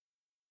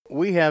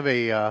We have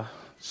a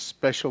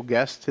special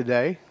guest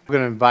today. We're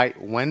going to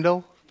invite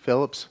Wendell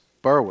Phillips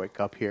Berwick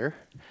up here.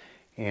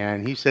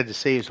 And he said to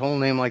say his whole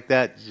name like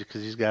that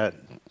because he's got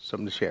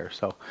something to share.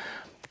 So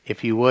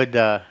if you would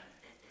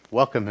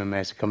welcome him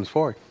as he comes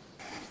forward.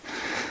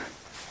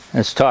 I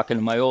was talking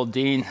to my old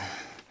dean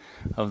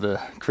of the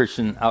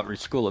Christian Outreach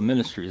School of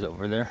Ministries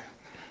over there.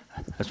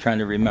 I was trying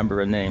to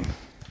remember a name.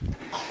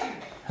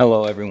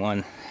 Hello,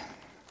 everyone.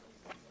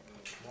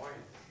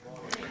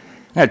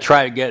 I'm going to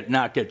try to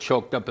not get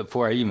choked up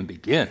before I even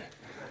begin.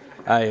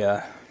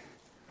 On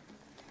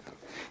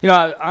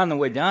the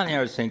way down here,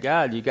 I was saying,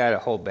 God, you got to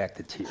hold back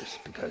the tears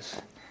because,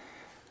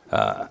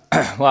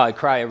 I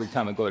cry every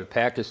time I go to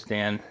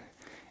Pakistan,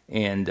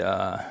 and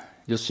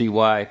you'll see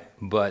why.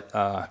 But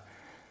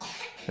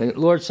the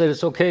Lord said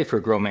it's okay for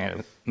a grown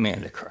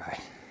man to cry.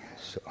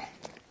 So,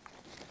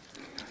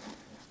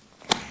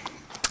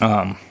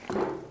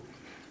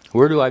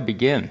 where do I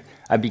begin?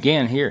 I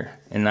began here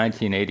in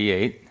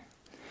 1988.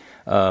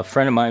 A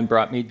friend of mine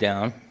brought me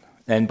down,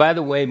 and by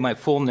the way, my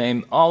full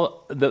name.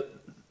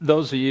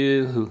 Those of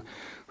you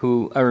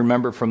who I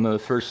remember from the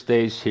first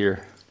days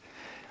here,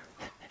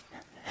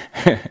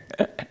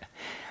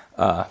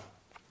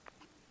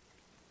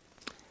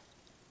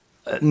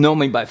 know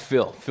me by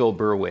Phil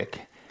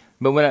Berwick.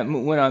 But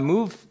when I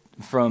moved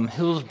from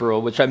Hillsboro,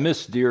 which I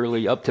miss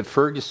dearly, up to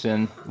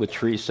Ferguson with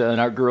Teresa, and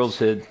our girls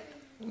had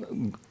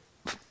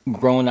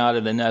grown out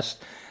of the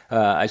nest,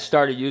 I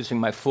started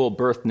using my full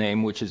birth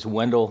name, which is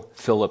Wendell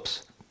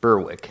Phillips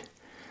Berwick.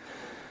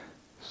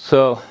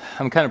 So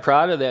I'm kind of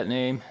proud of that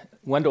name.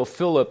 Wendell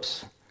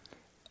Phillips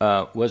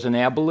was an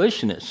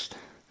abolitionist,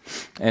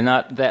 and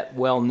not that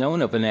well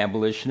known of an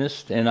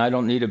abolitionist, and I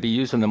don't need to be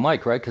using the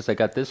mic, right, because I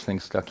got this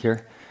thing stuck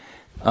here.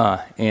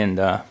 But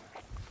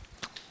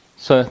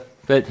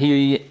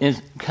he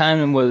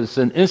kind of was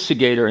an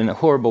instigator in the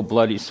horrible,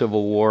 bloody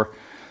Civil War.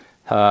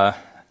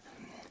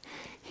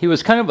 He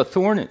was kind of a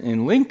thorn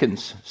in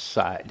Lincoln's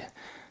side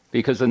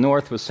because the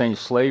North was saying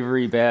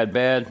slavery,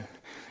 bad,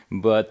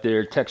 but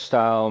their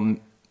textile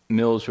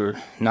mills were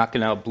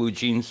knocking out blue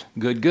jeans,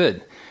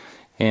 good,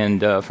 and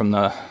from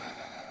the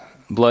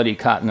bloody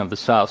cotton of the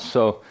South.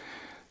 So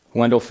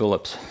Wendell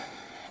Phillips,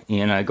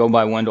 and I go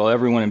by Wendell.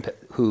 Everyone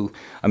who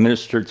I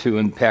ministered to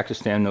in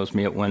Pakistan knows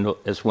me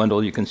as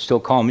Wendell. You can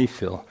still call me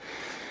Phil.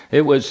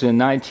 It was in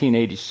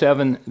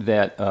 1987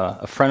 that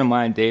a friend of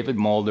mine, David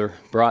Mulder,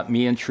 brought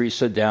me and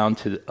Teresa down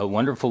to a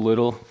wonderful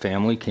little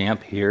family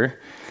camp here.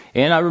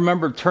 And I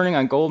remember turning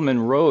on Goldman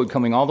Road,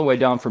 coming all the way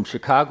down from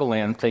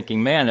Chicagoland,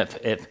 thinking, man,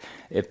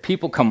 if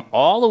people come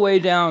all the way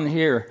down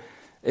here,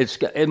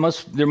 there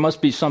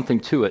must be something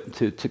to it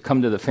to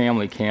come to the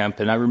family camp.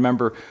 And I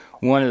remember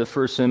one of the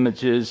first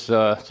images,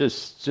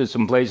 just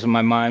emblazoned in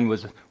my mind,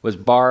 was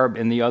Barb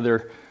and the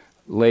other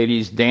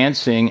ladies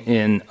dancing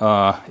in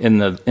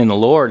the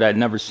Lord. I'd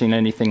never seen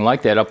anything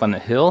like that up on the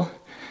hill,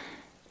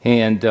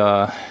 and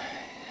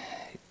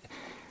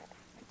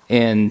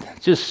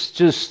just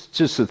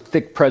a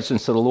thick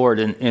presence of the Lord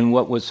in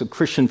what was the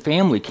Christian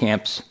family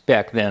camps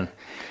back then.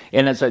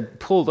 And as I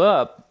pulled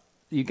up,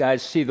 you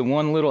guys see the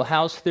one little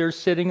house there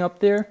sitting up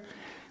there?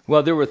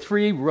 Well, there were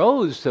 3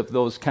 rows of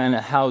those kind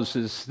of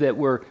houses that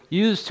were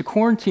used to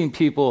quarantine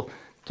people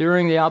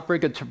during the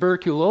outbreak of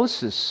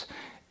tuberculosis,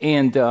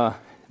 and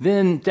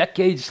then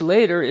decades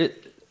later,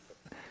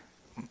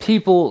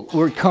 people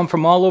would come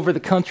from all over the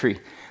country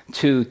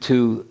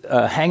to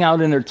hang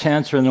out in their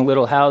tents or in their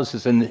little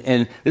houses,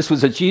 and this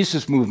was a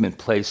Jesus movement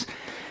place.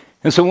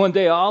 And so one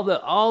day, all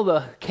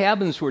the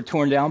cabins were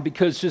torn down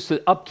because just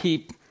the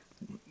upkeep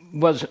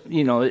was,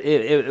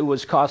 it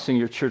was costing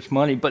your church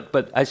money.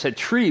 But I said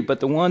tree,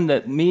 but the one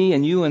that me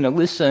and you and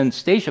Alyssa and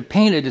Stacia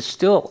painted is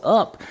still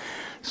up.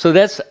 So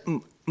that's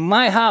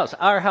my house,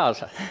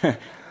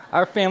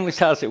 our family's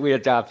house that we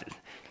adopted.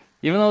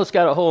 Even though it's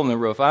got a hole in the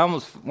roof, I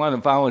almost want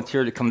to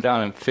volunteer to come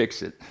down and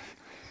fix it.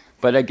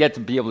 But I get to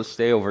be able to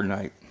stay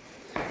overnight.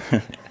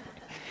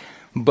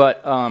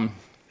 But I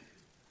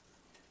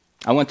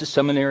went to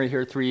seminary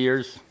here 3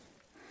 years.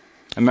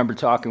 I remember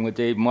talking with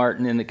Dave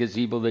Martin in the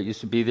gazebo that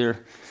used to be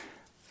there.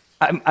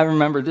 I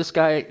remember this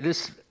guy,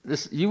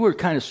 you were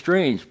kind of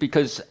strange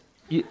because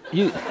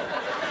you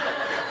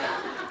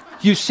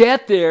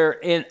sat there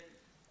and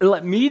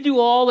let me do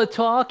all the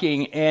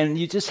talking, and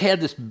you just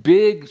had this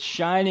big,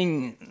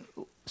 shining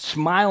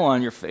smile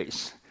on your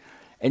face,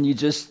 and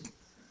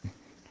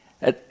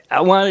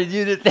I wanted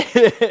you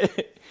to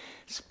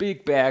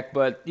speak back,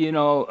 but the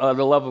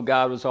love of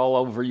God was all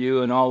over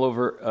you and all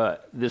over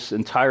this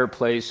entire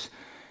place.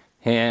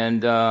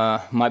 And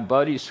my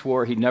buddy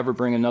swore he'd never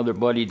bring another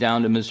buddy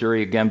down to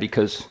Missouri again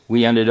because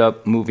we ended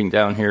up moving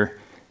down here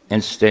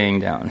and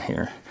staying down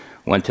here.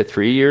 Went to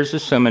 3 years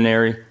of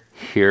seminary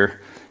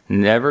here. I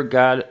never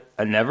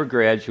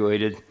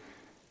graduated.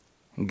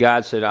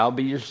 God said, I'll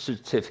be your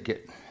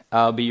certificate.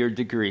 I'll be your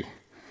degree.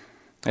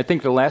 I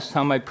think the last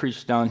time I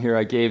preached down here,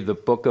 I gave the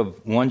book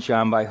of 1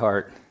 John by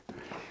heart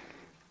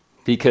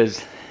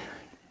because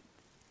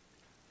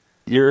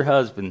your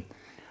husband,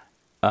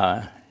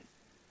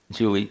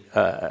 Julie,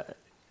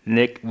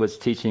 Nick was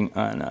teaching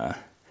on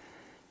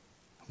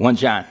 1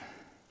 John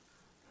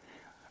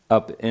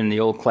up in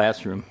the old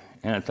classroom.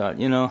 And I thought,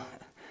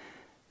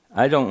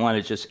 I don't want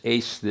to just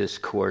ace this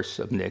course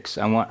of Nick's.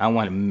 I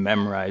want to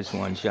memorize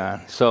 1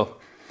 John. So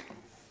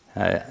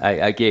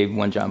I gave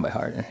 1 John by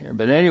heart in here.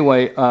 But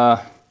anyway,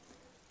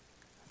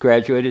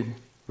 graduated.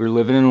 We were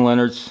living in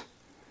Leonard's.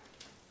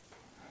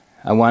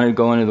 I wanted to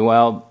go into the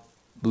wild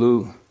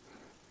blue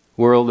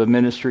world of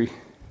ministry.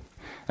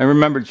 I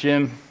remember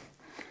Jim,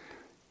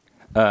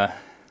 the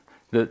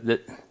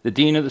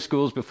dean of the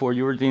schools before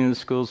you were dean of the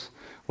schools.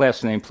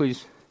 Last name,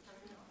 please.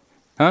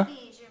 Huh?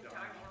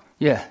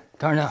 Yeah,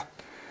 Darnell.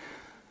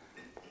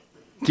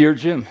 Dear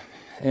Jim.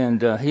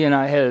 And he and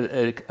I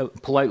had a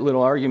polite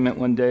little argument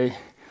one day.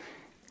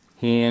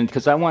 And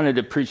because I wanted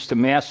to preach to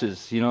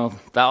masses,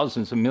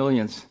 thousands and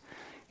millions.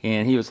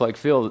 And he was like,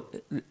 Phil,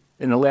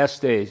 in the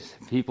last days,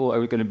 people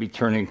are going to be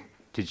turning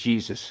to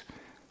Jesus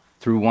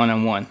through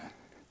one-on-one.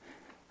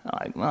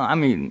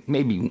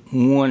 Maybe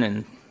 1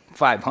 in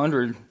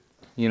 500,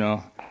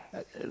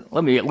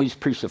 Let me at least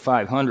preach to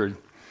 500.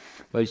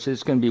 But he said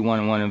it's going to be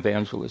one-on-one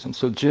evangelism.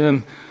 So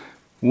Jim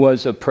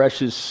was a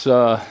precious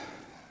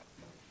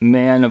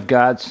man of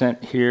God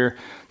sent here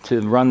to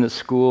run the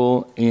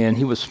school, and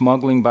he was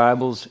smuggling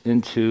Bibles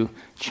into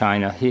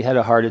China. He had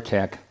a heart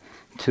attack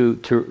too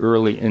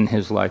early in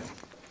his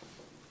life.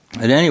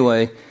 But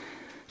anyway,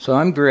 so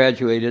I'm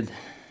graduated,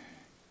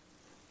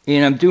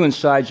 and I'm doing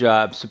side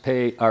jobs to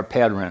pay our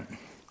pad rent,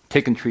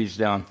 taking trees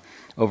down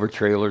over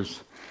trailers.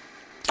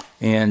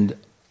 And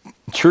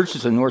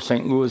churches in North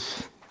St.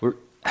 Louis,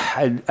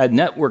 I'd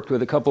networked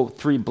with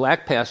 3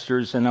 black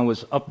pastors, and I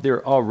was up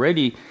there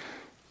already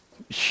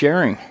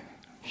sharing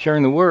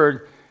the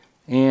word.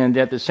 And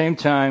at the same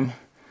time,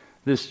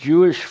 this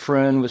Jewish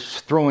friend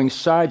was throwing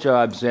side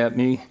jobs at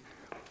me,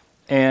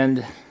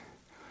 and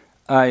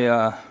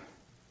I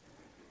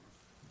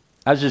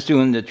was just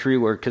doing the tree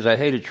work because I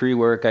hated tree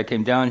work. I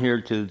came down here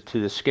to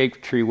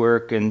escape tree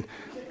work, and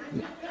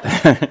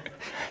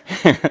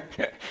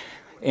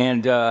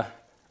and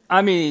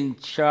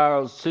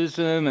Charles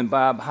Sissom and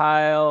Bob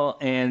Heil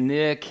and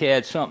Nick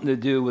had something to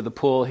do with the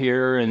pull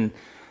here and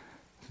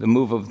the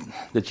move of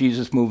the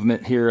Jesus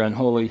movement here on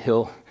Holy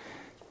Hill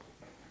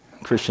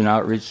Christian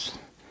Outreach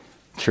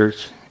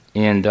Church.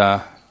 And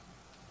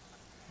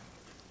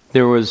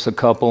there was a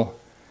couple,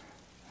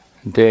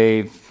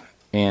 Dave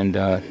and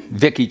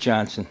Vicki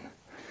Johnson,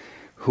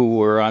 who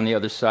were on the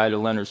other side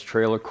of Leonard's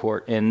trailer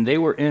court. And they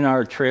were in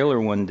our trailer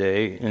one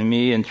day, and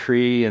me and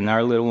Tree and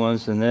our little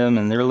ones and them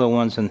and their little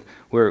ones, and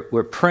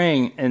we're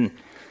praying and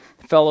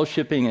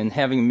fellowshipping and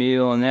having a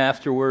meal. And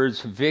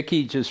afterwards,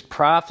 Vicki just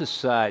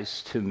prophesied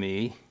to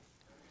me,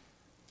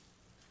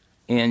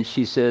 and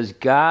she says,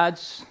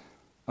 God's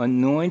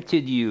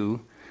anointed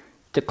you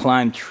to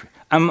climb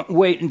I'm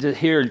waiting to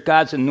hear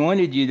God's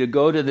anointed you to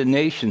go to the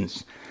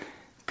nations.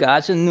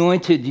 God's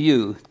anointed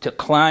you to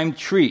climb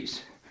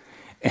trees.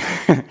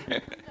 I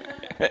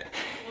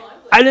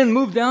didn't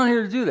move down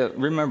here to do that,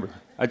 remember.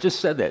 I just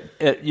said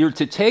that. You're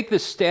to take the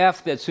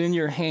staff that's in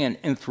your hand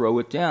and throw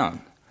it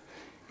down.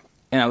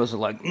 And I was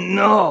like,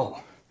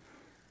 no.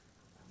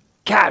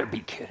 Gotta be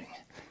kidding.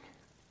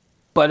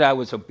 But I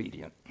was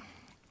obedient.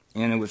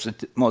 And it was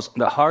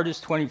the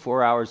hardest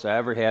 24 hours I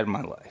ever had in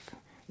my life.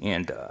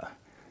 And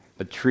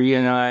but Tree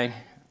and I,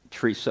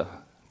 Teresa,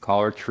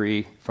 call her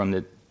Tree, from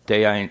the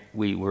day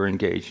we were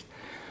engaged,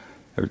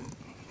 or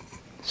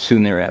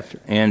soon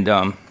thereafter.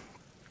 And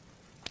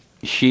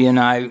she and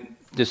I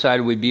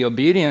decided we'd be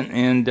obedient,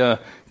 and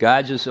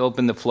God just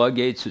opened the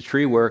floodgates of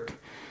tree work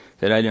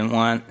that I didn't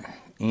want.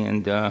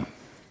 And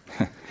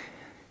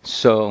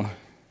so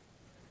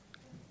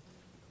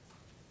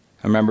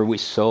I remember we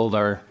sold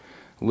our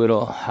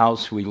little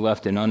house we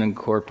left in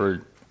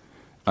unincorporated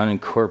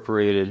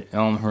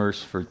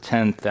Elmhurst for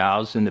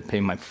 $10,000 to pay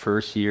my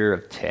first year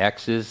of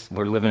taxes.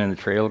 We're living in the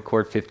trailer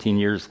court 15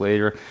 years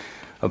later.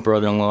 A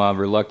brother-in-law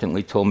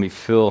reluctantly told me,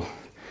 Phil,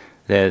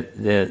 that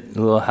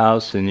little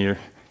house in your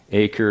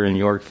acre in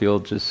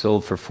Yorkfield just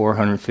sold for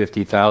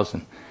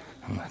 $450,000.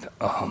 I'm like,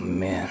 oh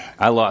man,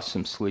 I lost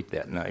some sleep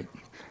that night.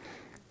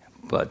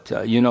 But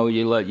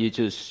you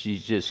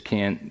just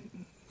can't.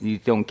 You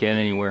don't get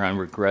anywhere on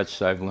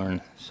regrets, I've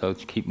learned. So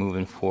keep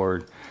moving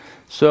forward.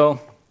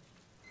 So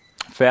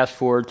fast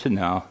forward to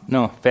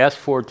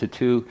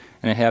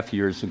 2.5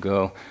 years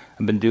ago.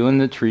 I've been doing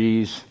the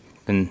trees,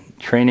 been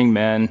training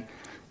men,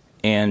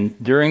 and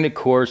during the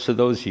course of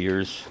those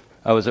years,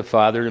 I was a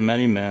father to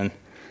many men.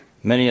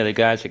 Many of the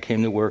guys that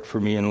came to work for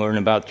me and learn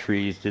about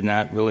trees did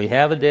not really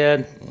have a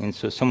dad, and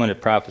so someone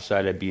had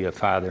prophesied I'd be a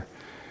father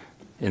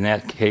in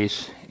that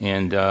case.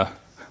 And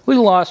we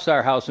lost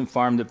our house and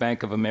farm to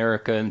Bank of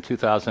America in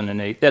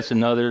 2008. That's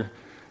another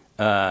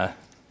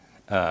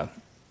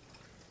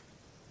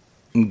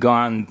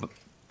gone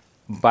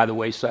by the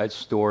wayside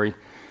story.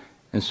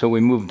 And so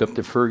we moved up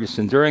to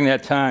Ferguson. During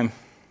that time,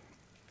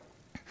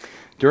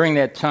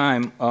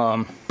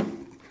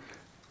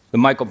 the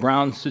Michael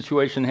Brown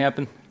situation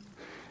happened,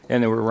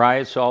 and there were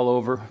riots all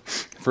over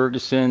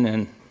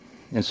Ferguson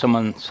and some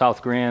on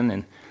South Grand,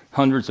 and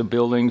hundreds of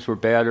buildings were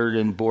battered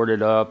and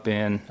boarded up,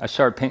 and I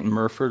started painting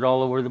Murford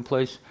all over the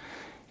place.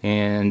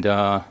 And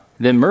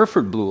then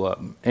Murford blew up,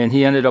 and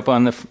he ended up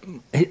on the...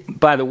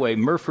 By the way,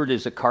 Murford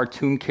is a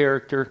cartoon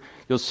character.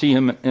 You'll see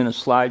him in a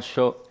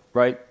slideshow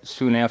right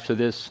soon after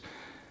this.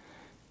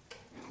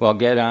 Well, I'll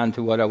get on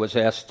to what I was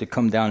asked to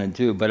come down and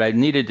do, but I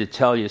needed to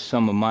tell you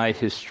some of my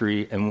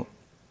history and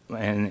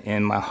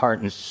my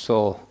heart and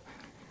soul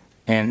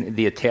and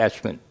the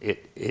attachment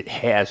it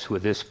has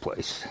with this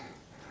place.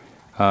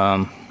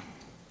 One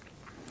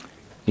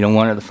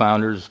of the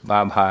founders,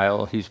 Bob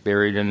Heil, he's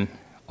buried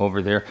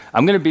over there.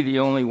 I'm going to be the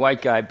only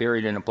white guy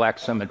buried in a black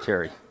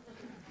cemetery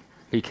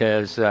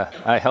because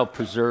I helped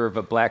preserve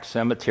a black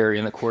cemetery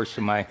in the course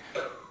of my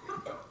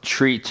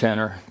tree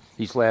tenure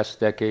these last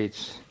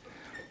decades.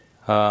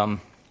 So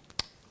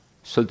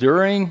after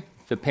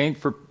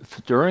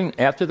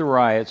the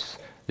riots,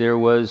 there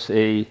was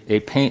a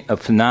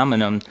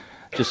phenomenon,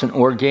 just an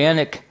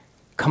organic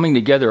coming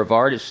together of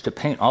artists to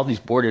paint all these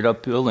boarded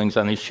up buildings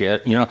on these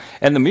shit,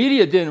 and the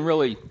media didn't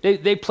really,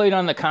 they played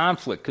on the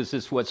conflict because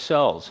it's what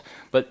sells,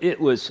 but it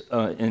was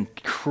an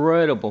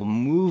incredible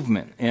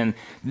movement, and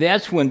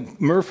that's when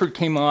Murford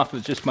came off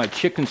as just my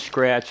chicken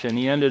scratch, and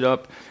he ended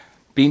up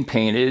being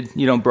painted,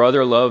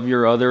 brother, love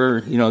your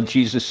other,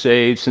 Jesus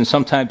saves, and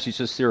sometimes he's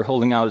just there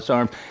holding out his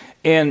arm,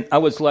 and I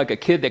was like a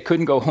kid that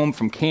couldn't go home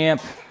from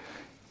camp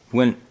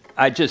when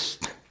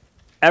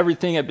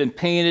everything had been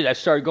painted. I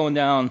started going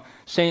down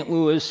St.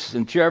 Louis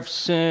and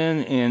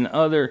Jefferson and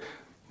other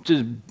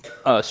just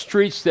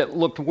streets that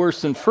looked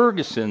worse than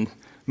Ferguson.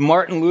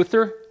 Martin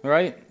Luther,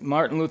 right?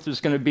 Martin Luther's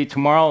going to be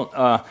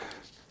tomorrow.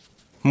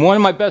 One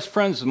of my best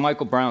friends is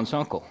Michael Brown's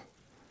uncle.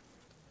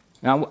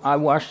 Now, I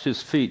washed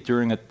his feet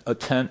during a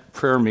tent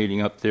prayer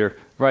meeting up there,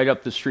 right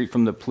up the street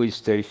from the police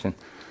station,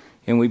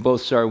 and we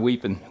both started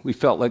weeping. We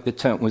felt like the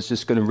tent was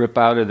just going to rip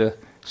out of the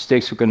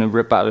stakes were going to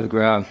rip out of the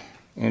ground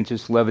and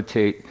just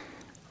levitate.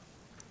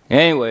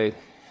 Anyway,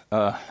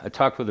 I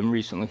talked with him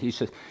recently. He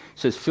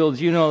says, Phil,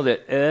 do you know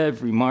that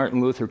every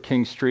Martin Luther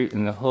King Street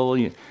in the whole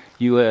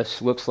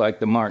U.S. looks like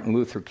the Martin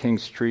Luther King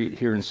Street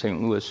here in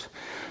St. Louis?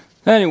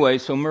 Anyway,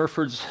 so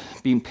Murford's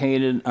being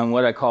painted on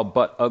what I call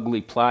butt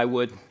ugly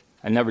plywood.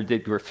 I never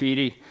did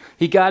graffiti.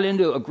 He got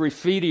into a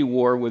graffiti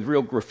war with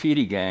real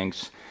graffiti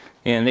gangs,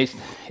 and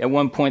at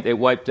one point they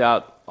wiped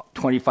out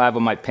 25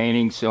 of my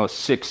paintings,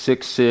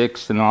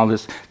 666 and all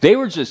this. They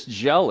were just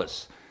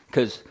jealous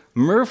because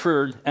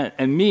Murford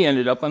and me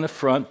ended up on the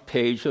front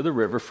page of the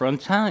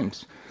Riverfront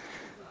Times.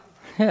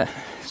 Yeah,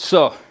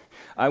 so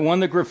I won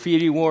the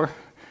graffiti war,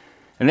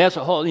 and that's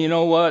a whole, you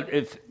know what,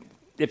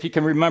 if you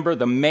can remember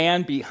the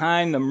man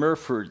behind the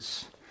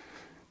Murfords,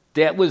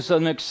 that was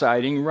an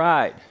exciting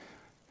ride.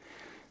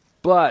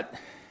 But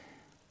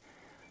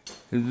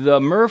the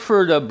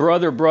Murford of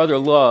brother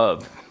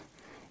love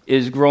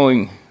is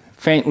growing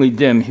faintly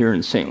dim here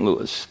in St.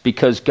 Louis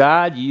because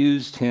God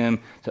used him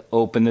to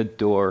open the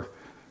door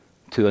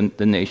to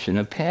the nation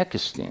of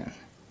Pakistan.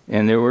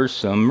 And there were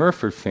some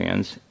Murford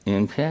fans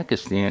in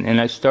Pakistan.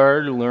 And I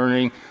started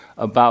learning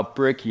about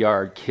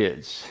Brickyard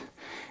Kids.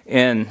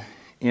 And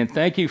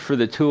thank you for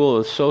the tool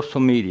of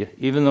social media.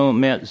 Even though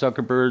Matt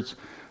Zuckerberg's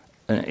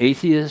an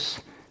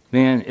atheist,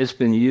 man, it's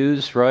been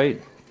used,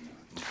 right,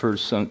 for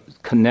some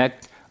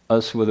connect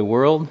us with the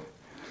world.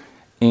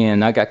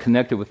 And I got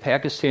connected with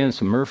Pakistan,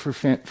 some Murford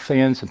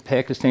fans in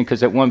Pakistan,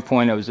 because at one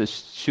point I was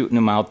just shooting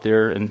them out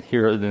there and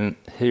here and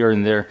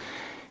there.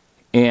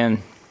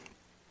 And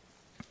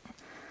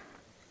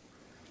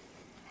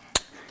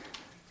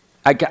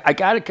I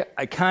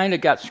kind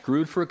of got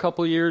screwed for a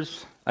couple of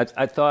years.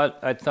 I thought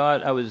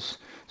I was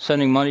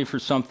sending money for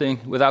something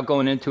without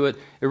going into it.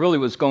 It really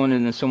was going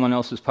into someone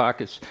else's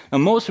pockets. Now,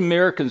 most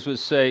Americans would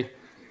say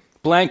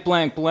blank,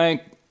 blank,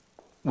 blank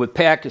with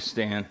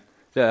Pakistan,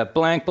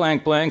 blank,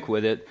 blank, blank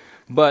with it,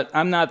 but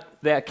I'm not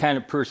that kind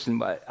of person.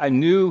 But I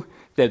knew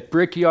that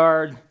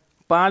brickyard,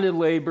 bonded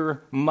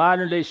labor,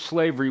 modern-day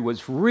slavery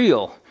was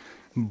real,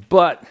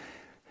 but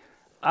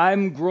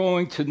I'm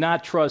growing to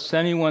not trust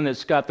anyone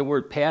that's got the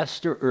word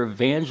pastor or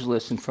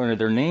evangelist in front of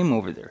their name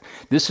over there.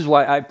 This is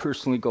why I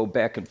personally go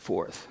back and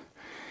forth.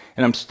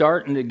 And I'm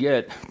starting to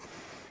get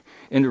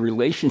into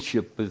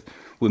relationship with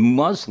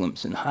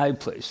Muslims in high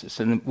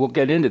places, and we'll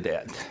get into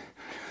that.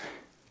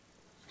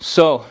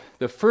 So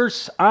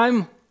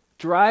I'm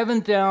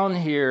driving down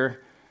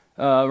here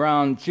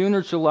around June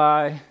or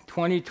July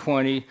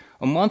 2020,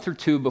 a month or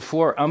two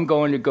before I'm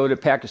going to go to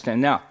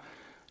Pakistan. Now,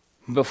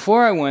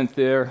 before I went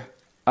there,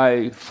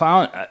 I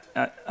found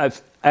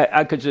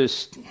I could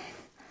just,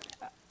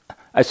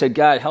 I said,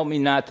 God, help me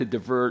not to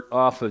divert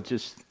off of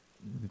just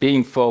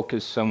being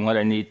focused on what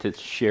I need to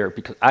share,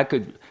 because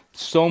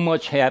so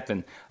much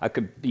happen. I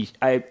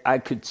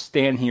could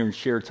stand here and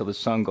share till the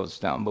sun goes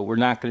down, but we're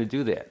not going to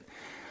do that.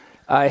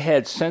 I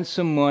had sent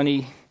some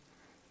money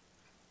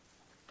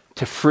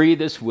to free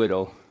this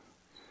widow.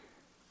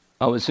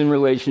 I was in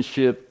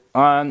relationship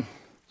on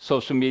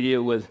social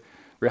media with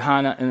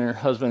Rihanna and her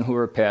husband, who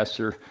were a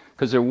pastor,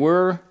 because there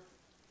were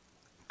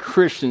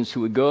Christians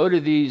who would go to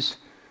these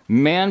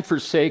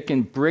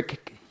man-forsaken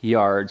brick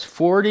yards,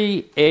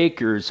 40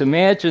 acres.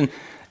 Imagine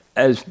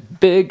as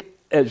big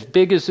as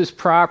this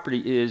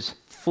property is,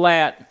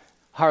 flat,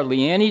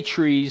 hardly any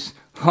trees,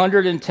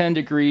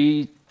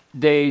 110-degree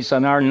days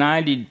on our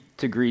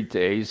 90-degree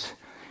days.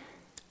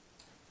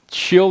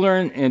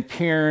 Children and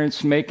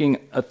parents making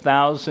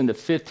 1,000 to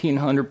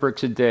 1,500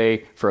 bricks a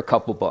day for a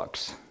couple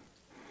bucks.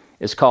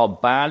 It's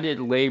called bonded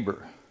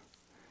labor.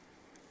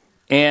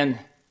 And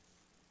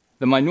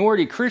the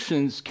minority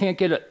Christians can't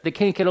get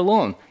a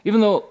loan.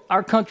 Even though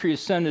our country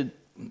has sent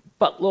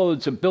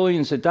buttloads of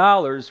billions of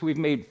dollars, we've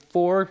made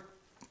 4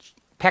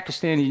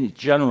 Pakistani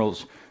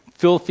generals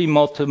filthy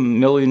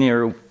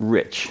multimillionaire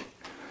rich.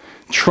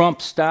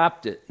 Trump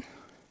stopped it.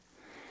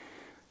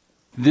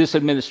 This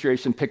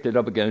administration picked it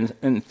up again.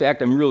 In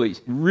fact, I'm really,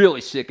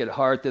 really sick at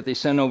heart that they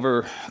sent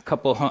over a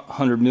couple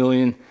 $100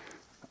 million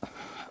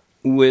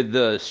with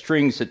the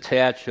strings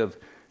attached of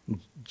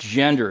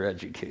gender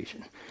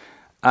education.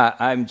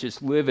 I'm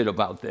just livid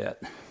about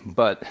that.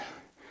 But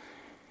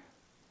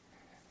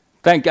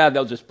thank God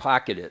they'll just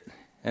pocket it,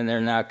 and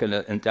they're not going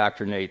to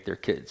indoctrinate their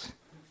kids.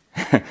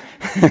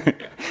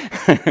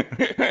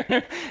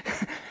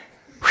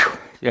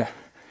 Yeah.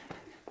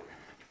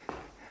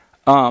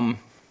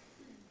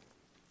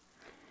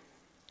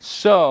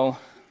 So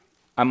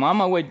I'm on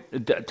my way.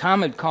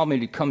 Tom had called me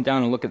to come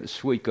down and look at the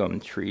sweet gum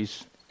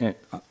trees, and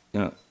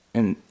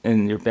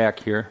they're back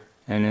here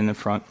and in the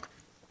front,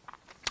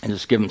 and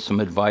just give him some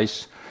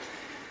advice.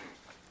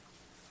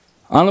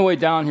 On the way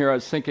down here, I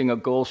was thinking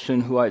of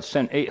Gulshan, who I had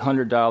sent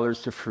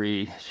 $800 to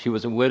free. She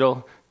was a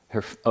widow.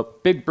 A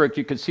big brick,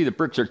 you could see the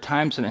bricks are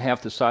times and a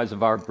half the size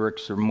of our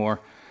bricks or more.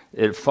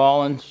 It had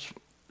fallen,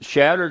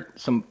 shattered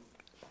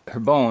her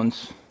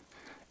bones,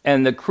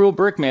 and the cruel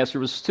brickmaster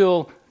was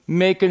still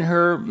making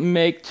her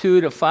make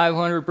 200 to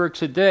 500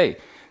 bricks a day.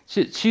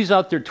 She's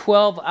out there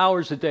 12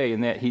 hours a day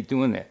in that heat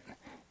doing that.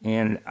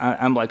 And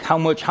I'm like, how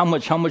much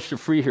to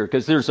free her?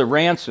 Because there's a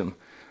ransom.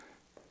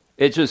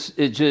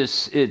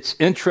 It's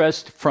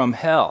interest from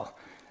hell,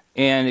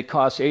 and it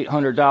costs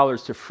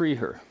 $800 to free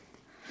her.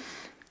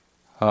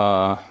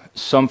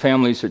 Some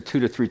families are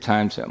 2 to 3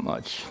 times that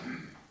much.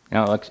 And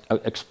I'll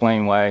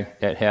explain why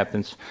that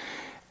happens.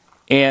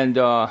 And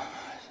her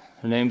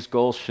name's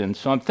Gulshan.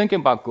 So I'm thinking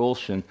about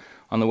Gulshan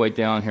on the way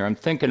down here. I'm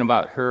thinking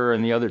about her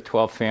and the other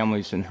 12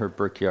 families in her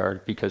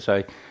brickyard because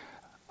I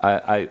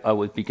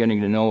was beginning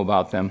to know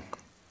about them.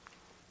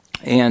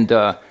 And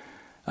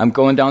I'm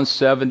going down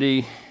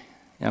 70.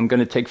 I'm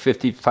going to take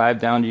 55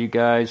 down to you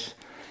guys.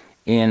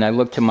 And I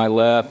look to my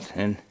left,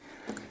 and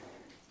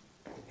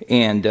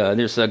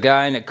there's a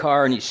guy in a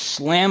car, and he's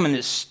slamming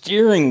his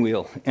steering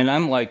wheel. And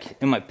I'm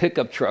like, in my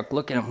pickup truck,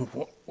 looking at him,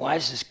 why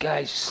is this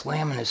guy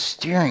slamming his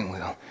steering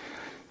wheel?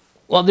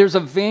 Well, there's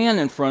a van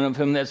in front of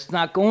him that's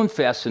not going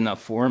fast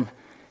enough for him.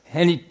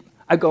 And he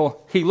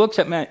looks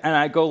at me, and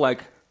I go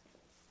like,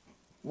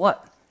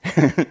 what?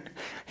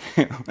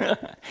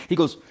 He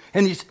goes,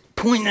 and he's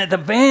pointing at the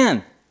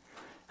van.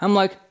 I'm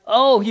like,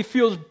 oh, he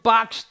feels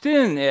boxed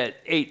in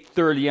at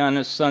 8:30 on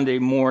a Sunday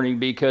morning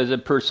because a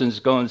person's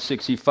going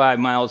 65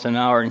 miles an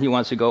hour and he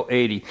wants to go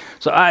 80.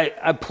 So I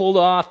pulled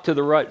off to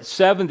the right.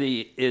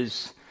 70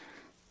 is,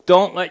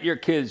 don't let your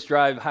kids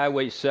drive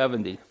Highway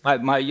 70.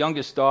 My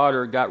youngest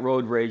daughter got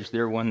road rage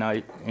there one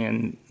night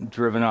and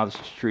driven off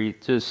the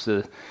street.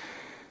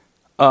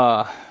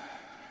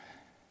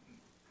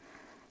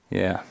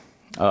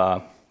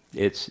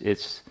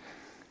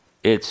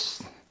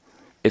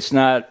 It's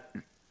not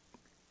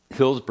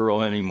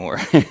Hillsboro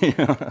anymore,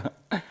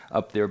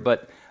 up there.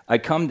 But I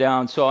come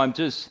down, so I'm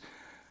just,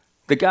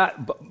 the guy,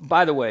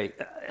 by the way,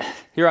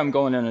 here I'm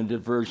going on a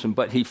diversion,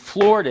 but he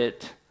floored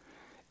it,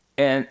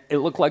 and it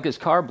looked like his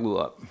car blew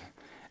up.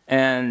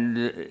 And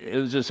it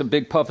was just a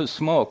big puff of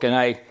smoke, and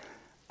I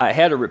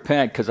had to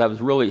repent because I was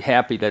really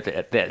happy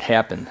that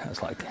happened. I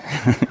was like,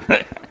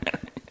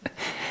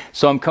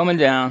 so I'm coming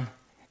down,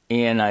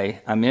 and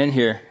I'm in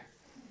here,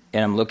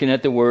 and I'm looking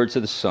at the words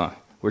of the song.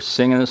 We're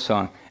singing the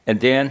song. And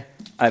Dan,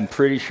 I'm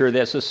pretty sure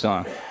that's a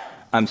song.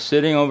 I'm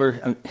sitting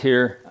over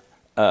here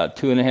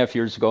 2.5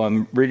 years ago.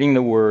 I'm reading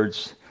the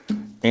words,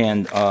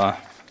 and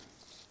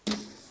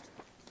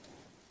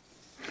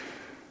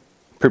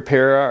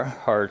prepare our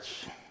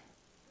hearts.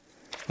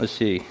 Let's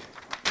see.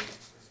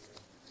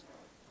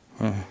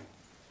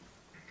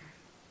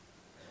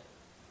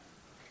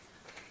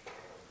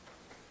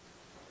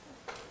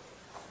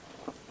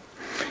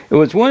 It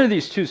was one of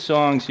these 2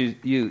 songs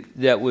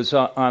that was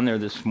on there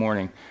this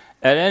morning.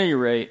 At any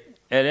rate,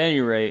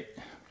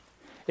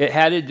 it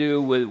had to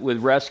do with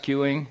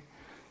rescuing,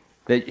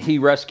 that he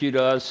rescued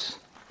us,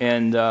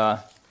 and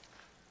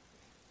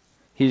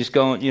he's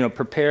going,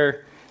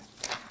 prepare.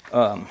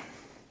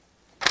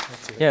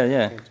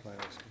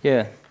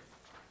 Yeah.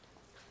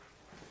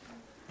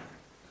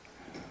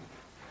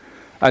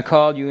 I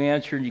called, you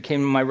answered, you came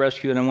to my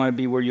rescue, and I want to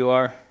be where you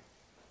are.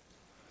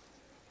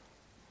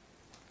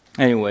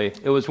 Anyway,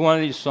 it was one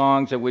of these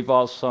songs that we've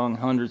all sung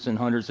hundreds and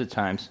hundreds of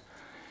times.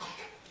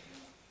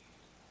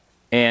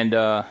 And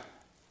all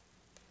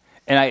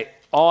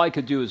I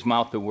could do is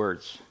mouth the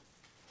words.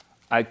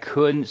 I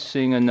couldn't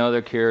sing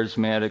another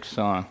charismatic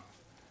song.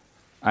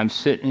 I'm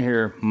sitting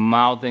here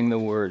mouthing the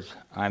words.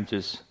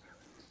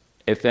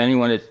 If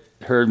anyone had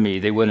heard me,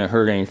 they wouldn't have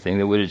heard anything.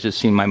 They would have just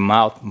seen my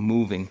mouth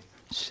moving,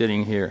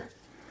 sitting here.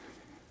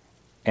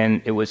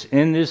 And it was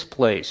in this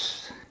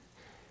place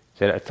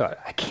that I thought,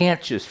 I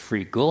can't just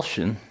free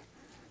Gulshan.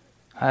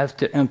 I have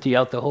to empty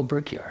out the whole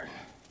brickyard.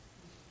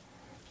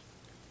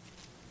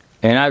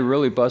 And I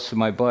really busted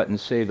my butt and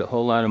saved a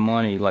whole lot of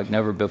money like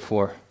never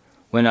before.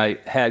 When I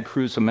had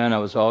crews of men, I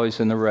was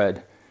always in the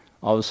red.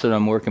 All of a sudden,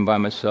 I'm working by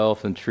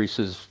myself, and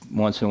Teresa's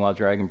once in a while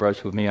dragging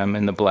brush with me. I'm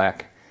in the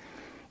black.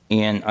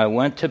 And I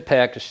went to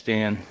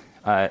Pakistan.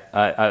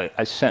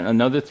 I sent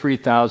another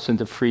 $3,000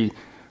 to free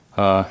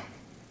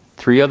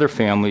 3 other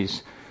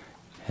families.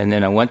 And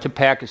then I went to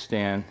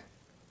Pakistan.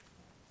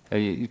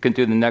 You can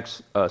do the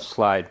next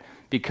slide.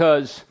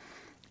 Because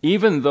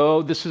even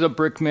though this is a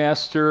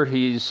brickmaster,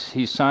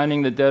 he's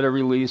signing the debt of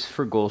release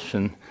for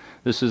Gulshan.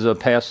 This is a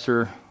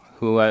pastor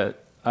who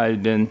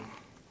I'd been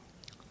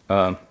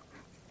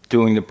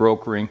doing the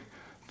brokering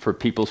for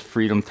people's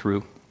freedom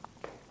through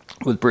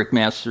with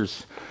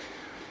brickmasters.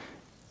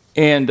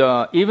 And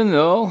even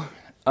though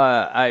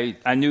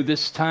I knew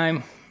this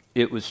time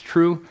it was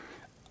true,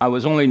 I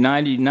was only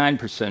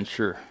 99%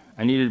 sure.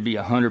 I needed to be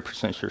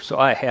 100% sure, so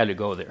I had to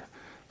go there.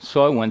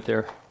 So I went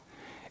there,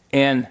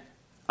 and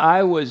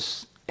I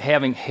was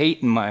having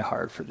hate in my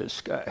heart for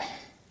this guy,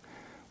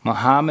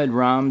 Mohammed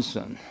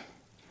Ramzan.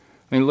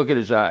 I mean, look at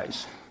his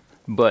eyes.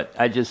 But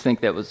I just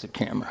think that was the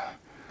camera.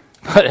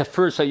 But at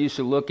first I used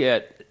to look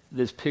at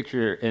this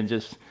picture and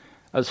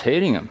I was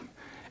hating him.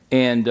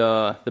 And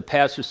the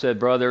pastor said,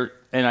 brother,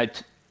 and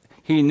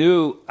he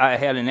knew I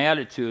had an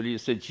attitude. He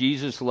said,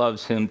 Jesus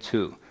loves him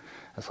too.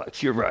 I was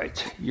like, you're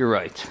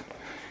right.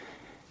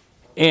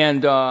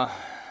 And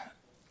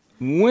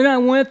when I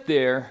went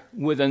there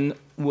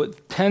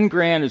with 10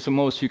 grand is the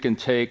most you can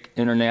take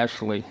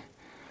internationally,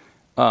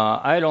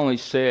 I'd only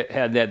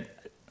had that.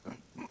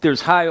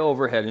 There's high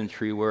overhead in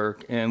tree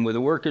work, and with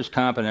the workers'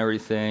 comp and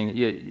everything,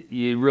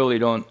 you really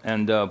don't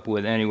end up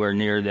with anywhere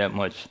near that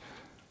much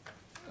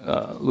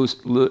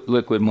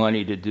liquid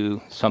money to do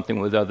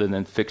something with other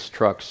than fix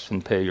trucks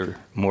and pay your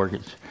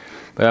mortgage.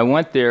 But I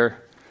went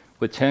there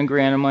with 10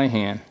 grand in my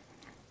hand,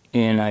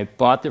 and I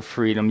bought the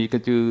freedom. You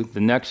could do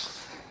the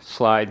next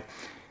slide.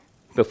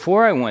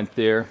 Before I went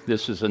there,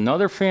 this is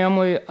another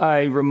family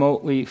I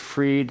remotely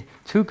freed,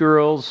 2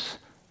 girls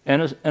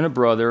and a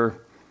brother.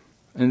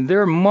 And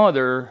their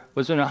mother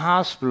was in a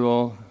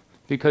hospital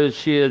because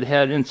she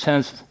had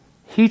intense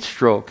heat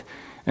stroke.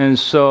 And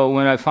so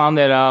when I found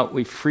that out,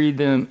 we freed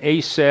them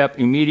ASAP,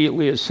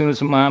 immediately. As soon as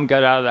the mom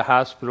got out of the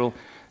hospital,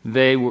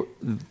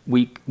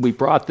 we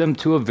brought them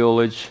to a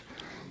village.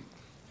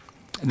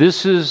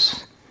 This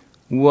is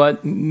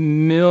what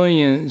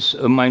millions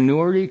of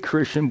minority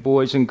Christian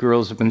boys and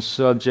girls have been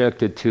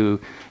subjected to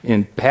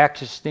in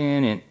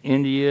Pakistan, in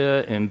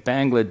India, in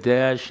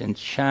Bangladesh, in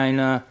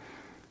China,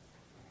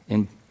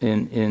 in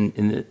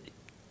the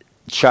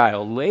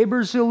child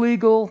labor's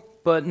illegal,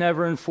 but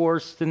never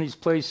enforced in these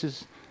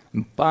places.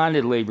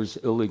 Bonded labor's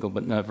illegal,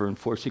 but never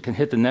enforced. You can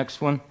hit the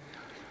next one.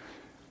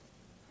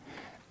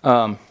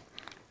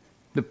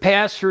 The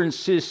pastor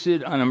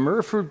insisted on a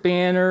Murford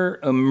banner,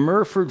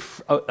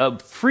 a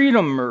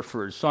Freedom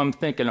Murford. So I'm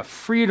thinking a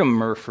Freedom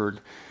Murford.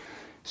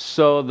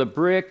 So the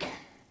brick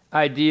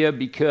idea,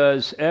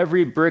 because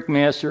every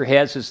brickmaster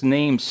has his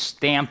name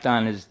stamped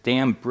on his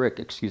damn brick,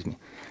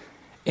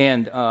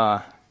 And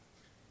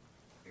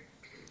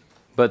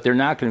but they're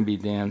not going to be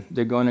damned.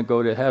 They're going to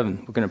go to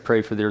heaven. We're going to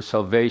pray for their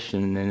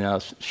salvation, and I'll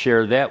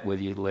share that with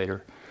you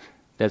later.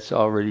 That's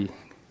already,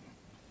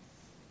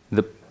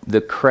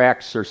 the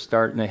cracks are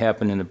starting to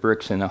happen in the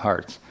bricks in the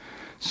hearts.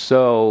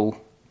 So,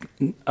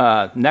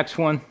 next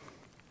one.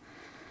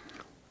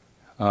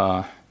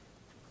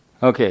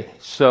 Okay,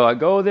 so I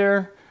go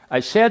there. I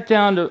sat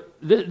down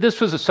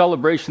this was a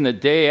celebration the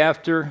day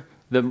after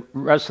the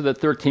rest of the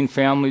 13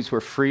 families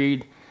were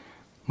freed.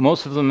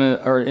 Most of them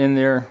are in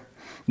there.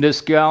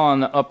 This gal on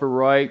the upper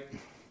right,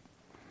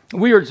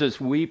 we were just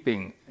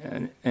weeping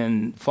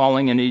and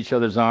falling in each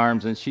other's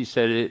arms, and she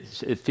said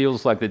it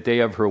feels like the day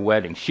of her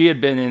wedding. She had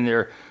been in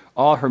there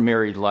all her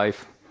married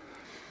life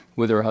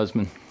with her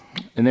husband,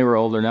 and they were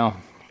older now.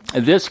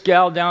 This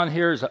gal down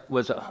here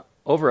was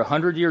over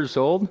 100 years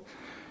old.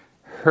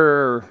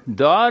 Her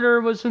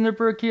daughter was in the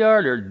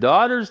brickyard, her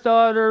daughter's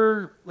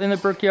daughter in the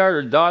brickyard,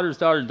 her daughter's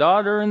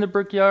daughter in the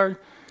brickyard,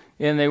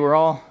 and they were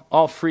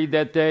all freed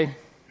that day.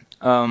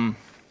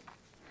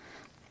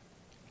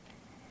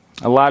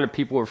 A lot of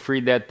people were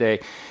freed that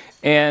day.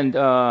 And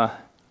I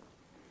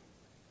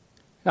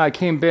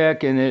came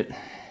back, and they're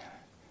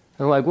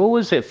like, what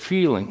was that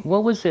feeling?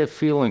 What was that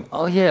feeling?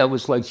 Oh, yeah, it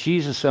was like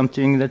Jesus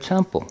emptying the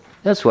temple.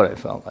 That's what I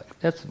felt like.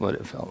 That's what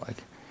it felt like.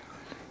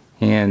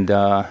 And,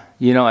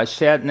 I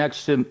sat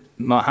next to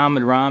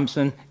Mohammed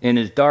Ramzan in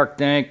his dark,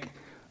 dank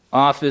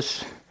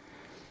office,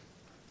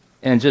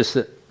 and just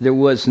there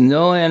was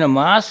no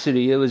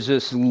animosity. It was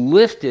just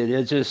lifted.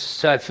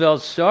 I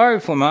felt sorry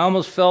for him. I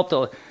almost felt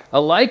a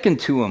liken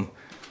to him.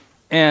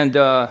 And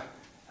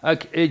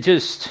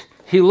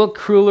He looked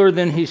crueler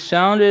than he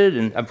sounded,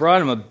 and I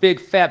brought him a big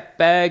fat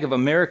bag of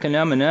American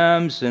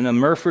M&Ms and a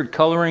Murford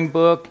coloring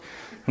book,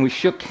 and we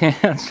shook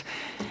hands,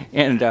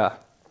 and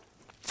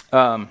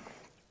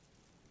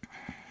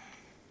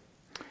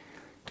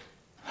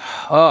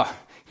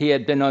he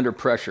had been under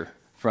pressure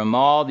from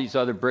all these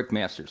other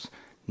brickmasters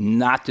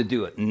not to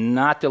do it,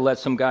 not to let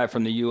some guy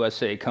from the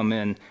USA come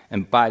in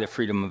and buy the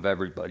freedom of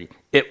everybody.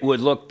 It would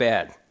look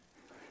bad.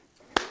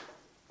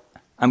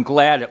 I'm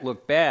glad it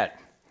looked bad,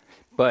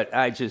 but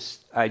I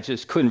just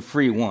couldn't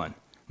free one.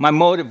 My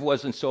motive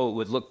wasn't so it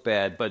would look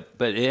bad, but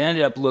it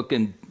ended up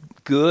looking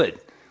good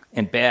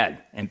and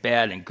bad and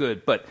bad and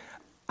good. But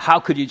how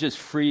could you just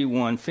free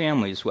one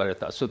family is what I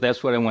thought. So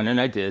that's what I went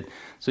and I did.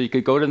 So you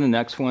could go to the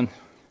next one.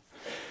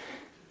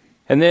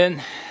 And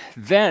then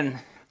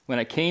when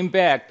I came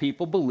back,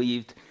 people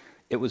believed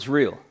it was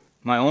real.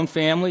 My own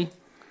family,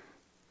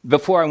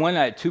 before I went,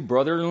 I had 2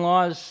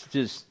 brother-in-laws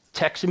just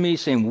texting me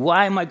saying,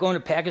 why am I going to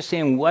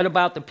Pakistan? What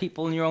about the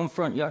people in your own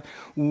front yard?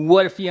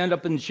 What if you end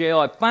up in jail?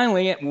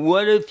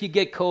 What if you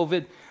get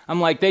COVID? I'm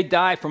like, they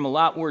die from a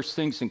lot worse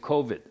things than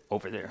COVID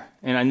over there.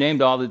 And I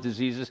named all the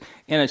diseases.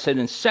 And I said,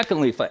 and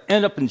secondly, if I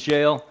end up in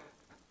jail,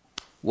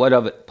 what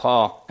of it?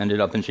 Paul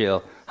ended up in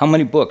jail. How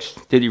many books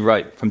did he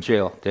write from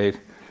jail, Dave?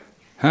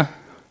 Huh?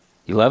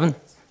 11?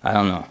 I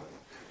don't know.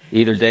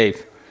 Either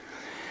Dave.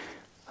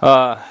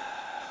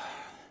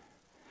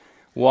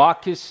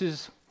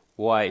 Waucus's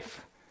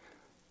wife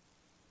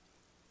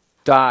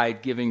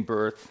died giving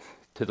birth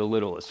to the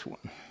littlest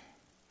one.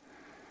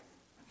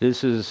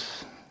 This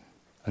is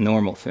a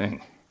normal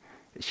thing.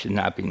 It should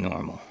not be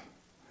normal.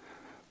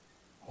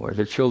 Or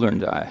the children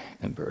die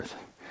in birth.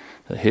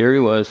 So here he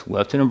was,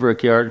 left in a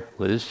brickyard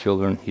with his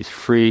children. He's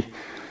free.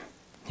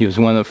 He was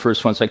one of the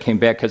first ones that came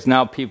back because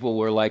now people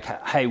were like,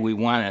 hey, we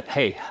want it.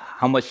 Hey,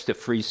 how much to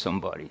free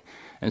somebody?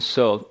 And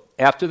so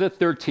after the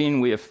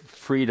 13, we have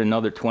freed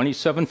another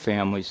 27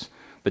 families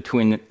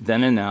between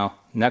then and now.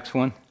 Next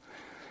one.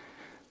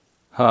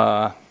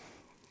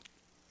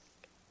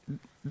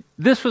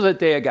 This was a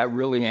day I got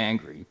really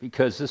angry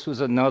because this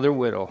was another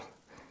widow.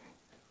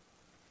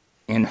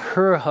 And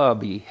her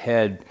hubby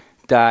had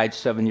died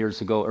 7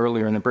 years ago,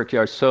 earlier in the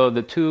brickyard. So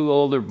the 2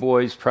 older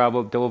boys,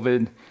 Prabhu,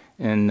 David,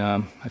 and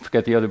I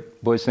forget the other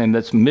boy's name,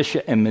 that's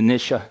Misha and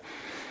Manisha.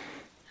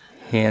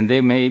 And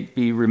they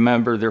maybe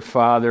remember their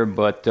father,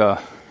 but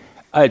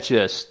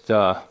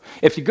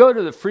if you go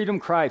to the Freedom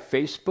Cry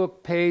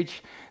Facebook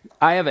page,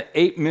 I have an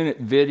 8-minute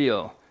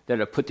video that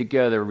I put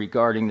together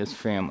regarding this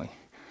family.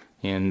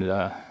 And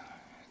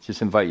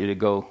just invite you to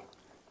go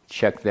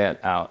check that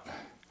out.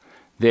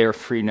 They're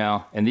free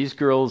now. And these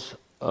girls,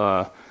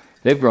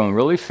 they've grown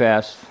really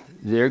fast.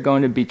 They're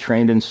going to be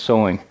trained in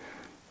sewing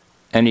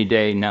any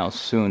day now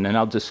soon. And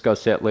I'll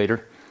discuss that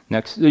later.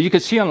 Next, you can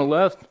see on the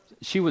left,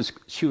 she was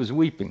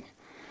weeping.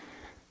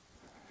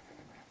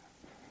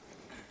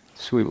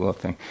 Sweet little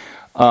thing.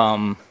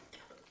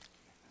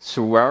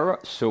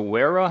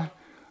 Sawera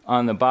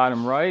on the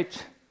bottom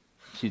right.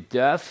 She's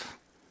deaf,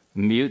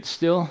 mute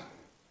still.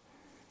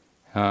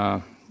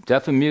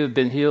 Deaf and mute have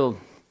been healed.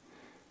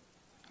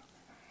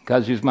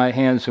 God's used my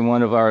hands and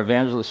one of our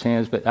evangelist's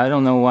hands, but I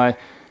don't know why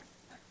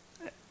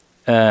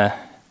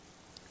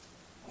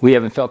we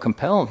haven't felt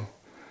compelled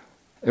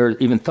or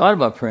even thought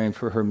about praying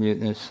for her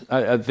muteness.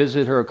 I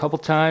visited her a couple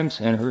times,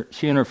 and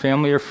she and her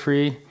family are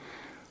free.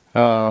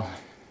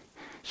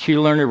 She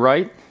learned to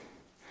write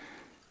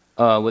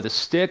with a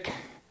stick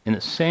in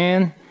the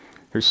sand.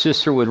 Her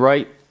sister would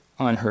write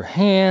on her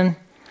hand,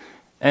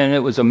 and it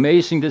was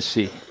amazing to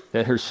see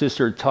that her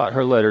sister taught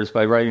her letters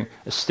by writing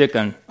a stick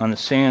on the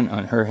sand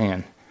on her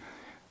hand.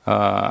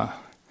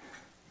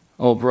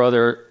 Old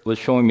brother was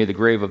showing me the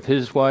grave of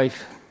his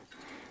wife,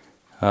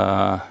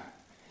 and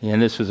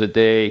this was a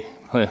day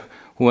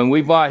when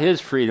we bought his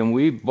freedom.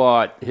 We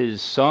bought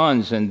his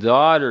sons and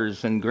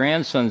daughters and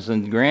grandsons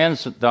and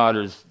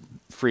granddaughters'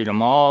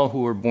 freedom, all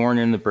who were born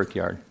in the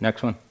brickyard.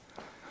 Next one.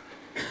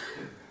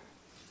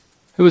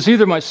 It was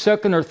either my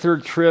second or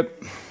third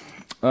trip.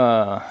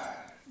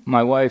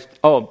 My wife,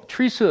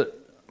 Teresa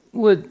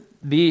would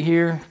be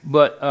here,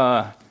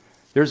 but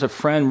there's a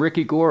friend,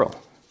 Ricky Gorel,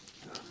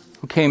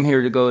 who came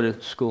here to go to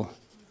school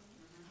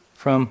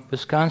from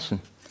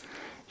Wisconsin.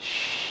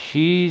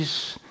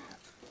 She's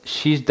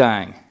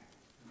dying,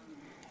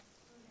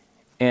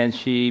 and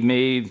she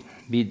may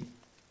be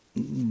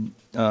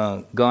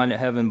gone to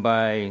heaven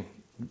by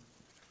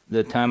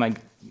the time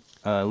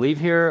I leave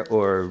here,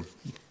 or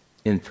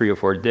in 3 or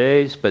 4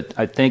 days. But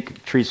I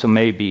think Teresa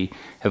may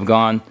have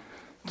gone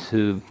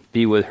to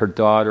be with her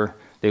daughter.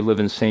 They live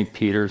in St.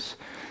 Peter's,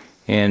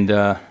 and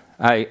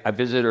I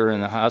visited her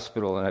in the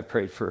hospital, and I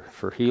prayed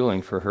for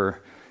healing for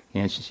her.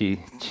 And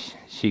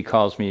she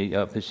calls me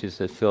up and she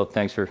said, "Phil,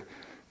 thanks for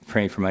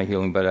praying for my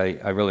healing, but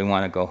I really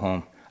want to go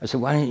home." I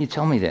said, "Why didn't you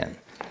tell me that?"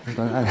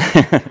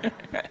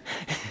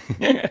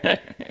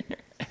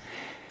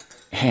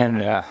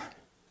 And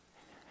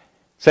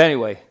so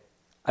anyway,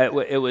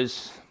 it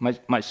was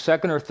my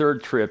second or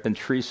third trip, and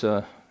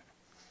Teresa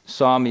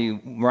saw me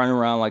running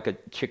around like a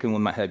chicken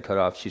with my head cut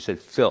off. She said,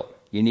 "Phil,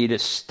 You need to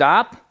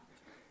stop.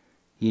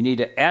 You need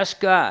to ask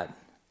God,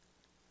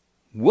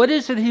 what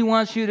is it he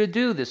wants you to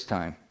do this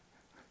time?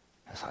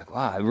 I was like,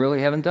 wow, I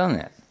really haven't done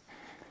that.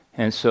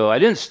 And so I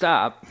didn't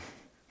stop,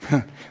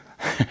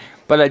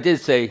 but I did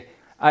say,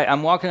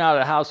 I'm walking out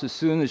of the house as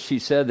soon as she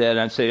said that, and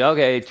I say,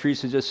 okay,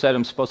 Teresa just said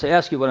I'm supposed to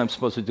ask you what I'm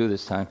supposed to do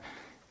this time.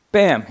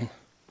 Bam,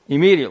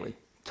 immediately,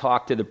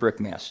 talk to the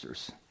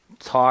brickmasters.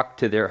 Talk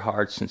to their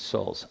hearts and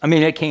souls. I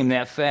mean, it came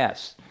that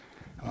fast.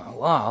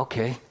 Wow,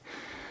 okay.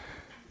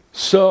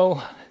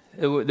 So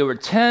there were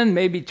 10,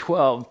 maybe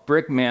 12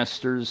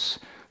 brickmasters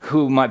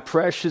who my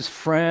precious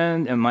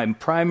friend and my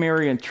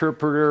primary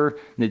interpreter,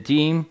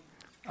 Nadeem,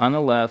 on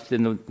the left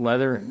in the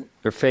leather,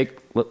 or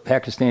fake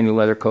Pakistani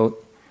leather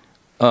coat,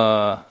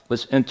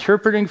 was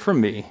interpreting for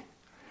me.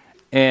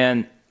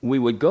 And we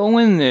would go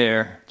in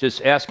there,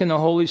 just asking the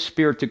Holy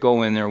Spirit to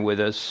go in there with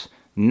us,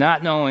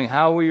 not knowing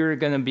how we were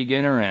going to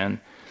begin or end.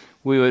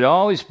 We would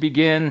always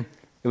begin.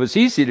 It was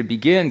easy to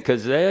begin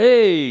because,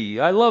 hey,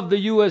 I love the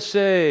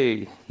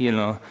USA, you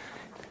know.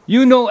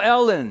 You know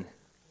Ellen.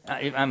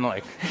 I'm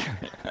like,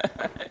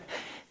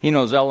 he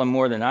knows Ellen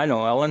more than I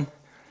know Ellen.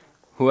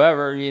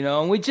 Whoever, you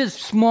know. And we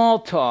just small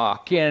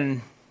talk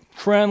and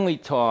friendly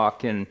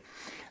talk. And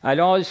I'd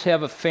always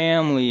have a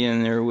family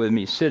in there with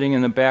me sitting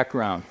in the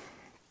background.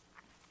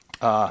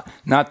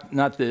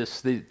 Not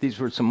this. These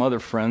were some other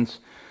friends,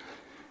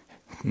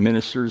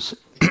 ministers.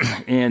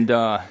 And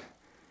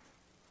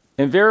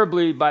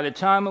invariably, by the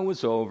time it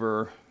was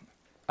over,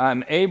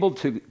 I'm able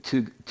to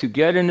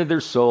get into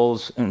their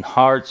souls and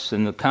hearts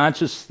and the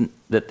conscience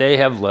that they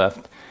have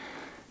left,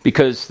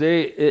 because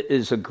it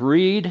is a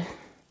greed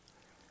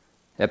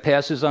that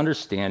passes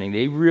understanding.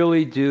 They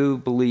really do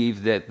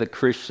believe that the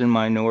Christian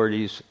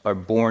minorities are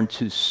born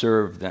to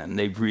serve them.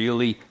 They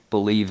really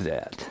believe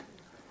that.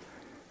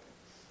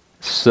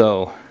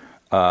 So,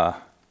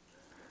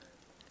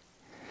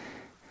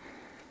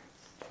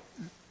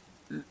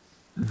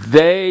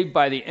 they,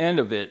 by the end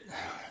of it,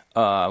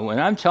 when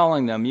I'm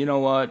telling them, you know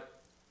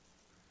what,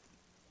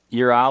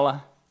 you're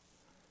Allah.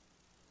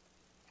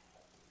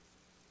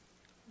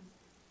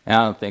 And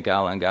I don't think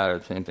Allah and God are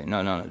the same thing.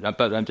 No.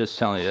 But I'm just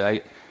telling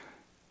you,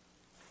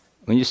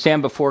 when you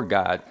stand before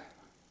God,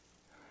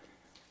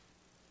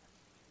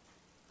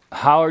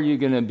 how are you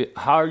going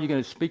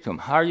to speak to him?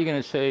 How are you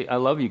going to say, I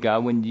love you,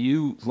 God, when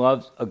you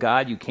love a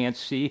God you can't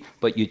see,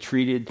 but you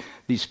treated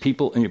these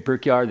people in your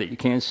brickyard that you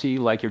can't see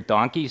like your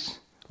donkeys,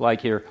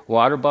 like your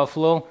water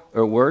buffalo,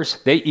 or worse?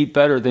 They eat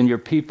better than your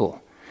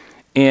people.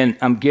 And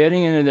I'm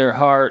getting into their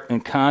heart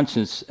and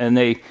conscience, and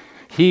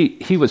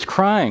he was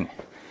crying.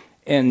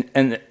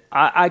 And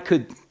I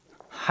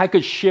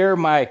could share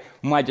my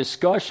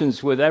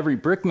discussions with every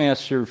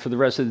brickmaster for the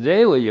rest of the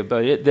day with you,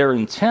 but they're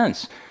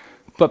intense.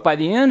 But by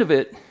the end of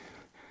it,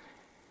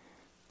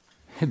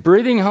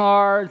 breathing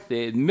hard,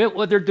 they admit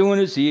what they're doing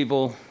is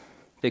evil,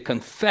 they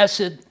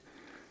confess it.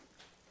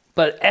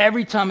 But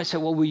every time I say,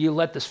 well, will you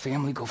let this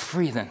family go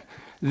free then?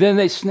 Then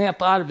they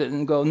snap out of it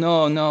and go,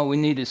 no, we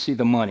need to see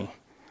the money.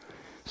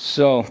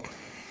 So,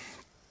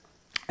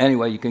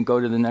 anyway, you can go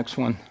to the next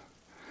one.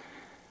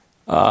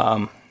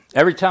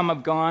 Every time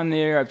I've gone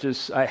there,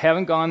 I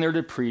haven't gone there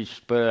to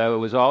preach, but I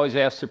was always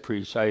asked to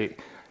preach.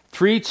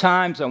 3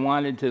 times I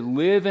wanted to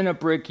live in a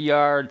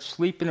brickyard,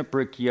 sleep in a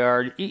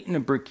brickyard, eat in a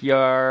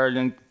brickyard,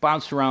 and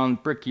bounce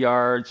around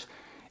brickyards.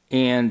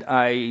 And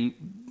I,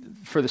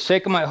 for the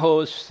sake of my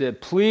host,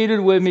 pleaded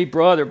with me,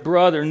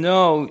 brother,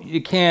 no,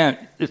 you can't.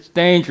 It's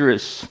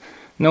dangerous.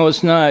 No,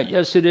 it's not.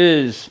 Yes, it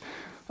is.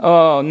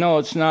 Oh, no,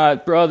 it's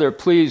not. Brother,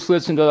 please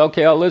listen to,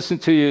 okay, I'll listen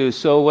to you.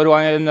 So what do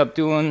I end up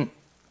doing?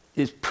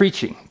 Is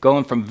preaching,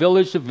 going from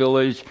village to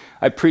village.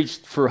 I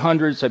preached for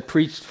hundreds. I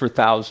preached for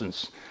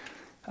thousands.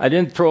 I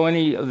didn't throw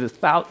any of the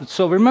thousands.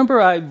 So remember,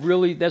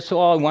 that's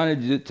all I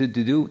wanted to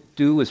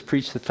do was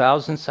preach to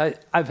thousands.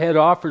 I've had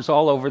offers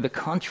all over the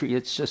country.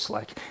 It's just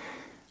like,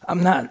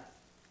 I'm not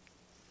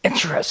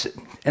interested.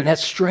 And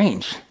that's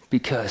strange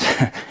because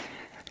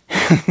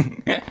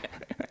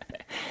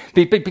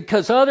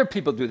because other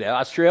people do that,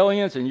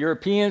 Australians and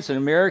Europeans and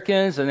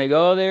Americans, and they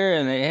go there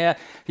and they have,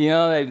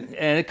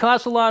 and it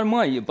costs a lot of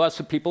money. You bust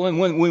the people in.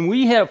 When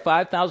we had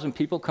 5,000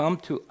 people come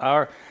to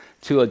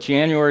a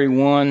January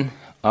 1,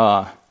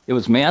 it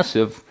was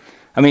massive.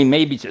 I mean,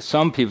 maybe to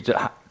some people,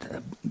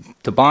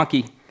 to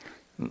Bonky,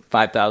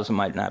 5,000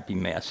 might not be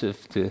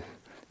massive.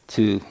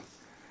 To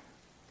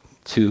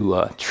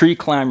tree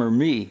climber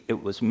me,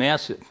 it was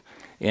massive,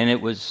 and it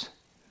was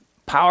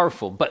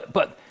powerful.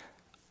 But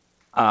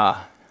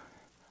I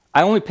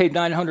only paid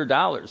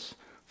 $900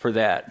 for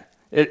that.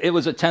 It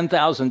was a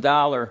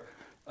 $10,000.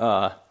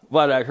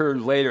 What I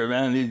heard later,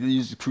 man,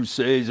 these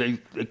crusades, they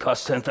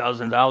cost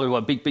 $10,000.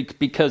 Well,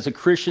 because the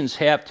Christians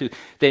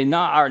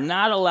are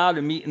not allowed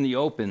to meet in the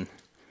open.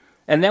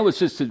 And that was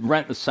just to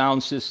rent the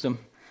sound system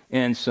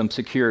and some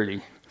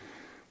security.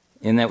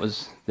 And that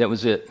was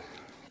it.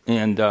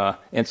 And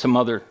some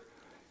other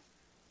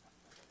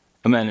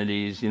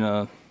amenities,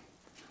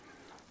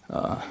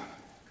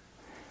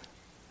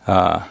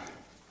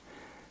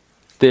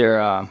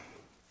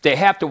 they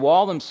have to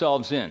wall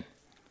themselves in.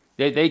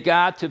 They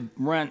got to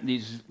rent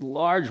these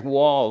large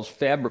walls,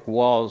 fabric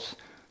walls,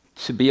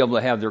 to be able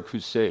to have their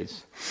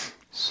crusades.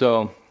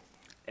 So,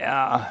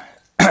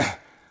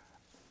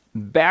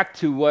 back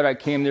to what I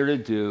came there to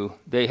do,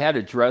 they had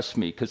to dress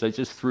me because I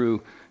just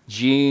threw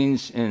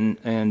jeans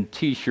and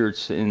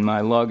T-shirts in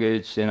my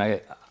luggage, and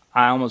I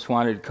almost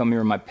wanted to come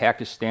here in my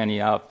Pakistani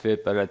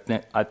outfit, but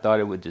I thought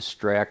it would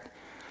distract.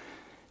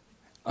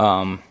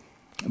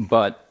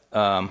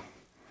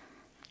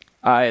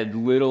 I had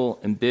little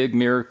and big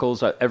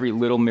miracles. Every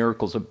little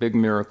miracle is a big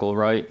miracle,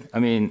 right? I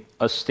mean,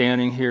 us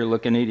standing here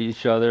looking at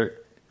each other,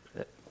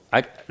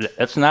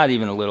 that's not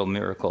even a little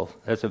miracle.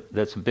 That's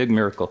a big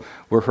miracle.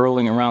 We're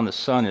hurling around the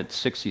sun at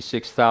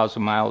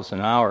 66,000 miles an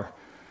hour,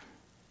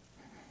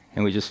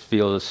 and we just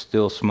feel a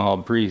still small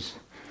breeze.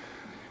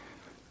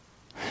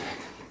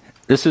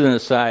 This is an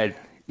aside.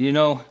 You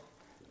know,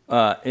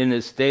 in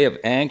this day of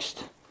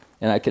angst,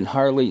 and I can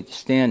hardly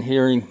stand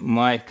hearing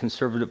my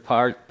conservative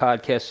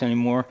podcasts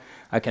anymore.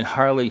 I can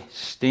hardly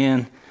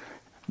stand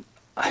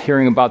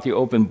hearing about the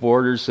open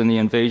borders and the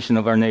invasion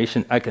of our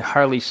nation. I can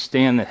hardly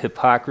stand the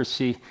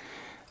hypocrisy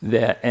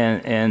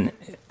and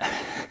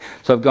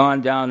so I've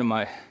gone down to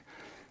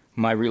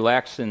my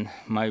relaxation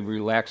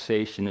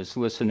is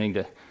listening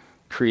to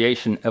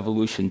creation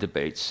evolution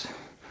debates.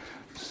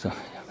 So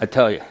I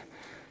tell you,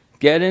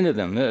 get into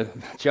them.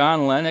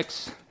 John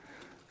Lennox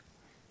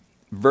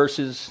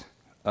versus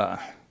the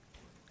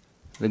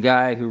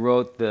guy who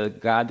wrote the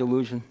God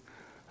Delusion.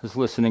 I was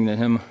listening to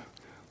him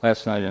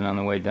last night and on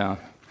the way down.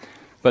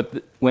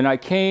 But when I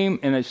came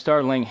and I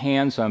started laying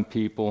hands on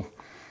people,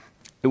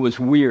 it was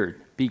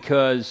weird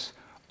because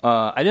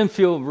I didn't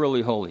feel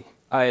really holy.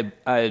 I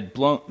had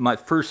blown my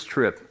first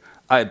trip.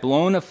 I had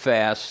blown a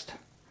fast,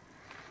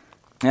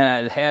 and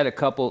I'd had a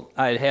cup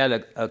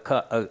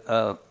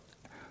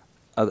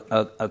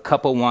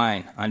of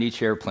wine on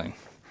each airplane.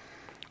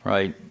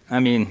 Right? I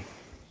mean,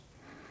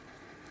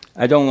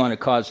 I don't want to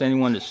cause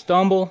anyone to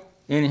stumble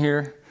in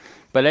here,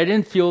 but I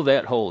didn't feel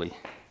that holy.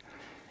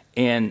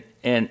 And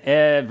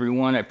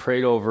everyone I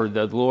prayed over,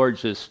 the Lord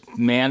just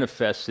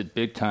manifested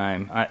big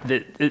time.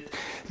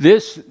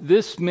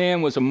 This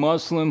man was a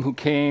Muslim who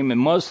came, and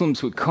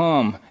Muslims would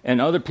come, and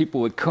other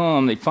people would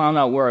come. They found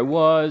out where I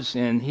was,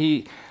 and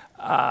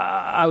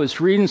I was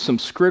reading some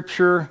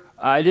scripture.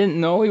 I didn't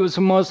know he was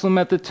a Muslim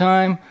at the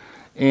time,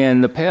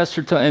 and the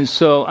pastor, and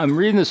so I'm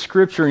reading the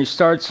scripture, and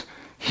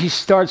he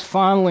starts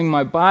fondling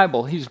my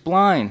Bible. He's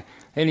blind.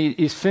 And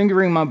he's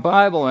fingering my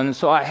Bible, and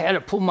so I had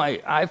to pull my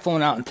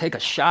iPhone out and take a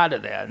shot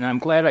of that, and I'm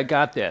glad I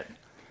got that.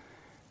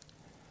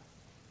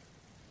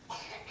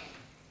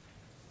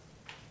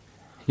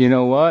 You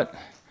know what?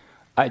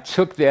 I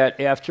took that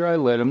after I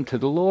led him to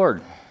the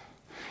Lord.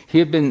 He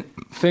had been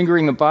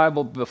fingering the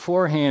Bible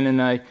beforehand,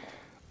 and I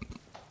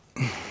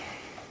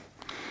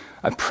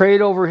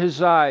prayed over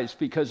his eyes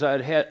because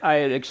I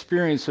had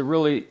experienced a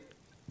really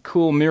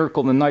cool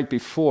miracle the night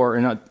before,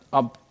 and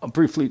I'll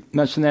briefly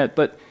mention that,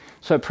 but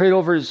so I prayed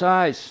over his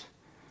eyes,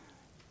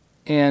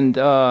 and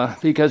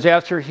because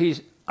after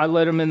I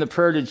led him in the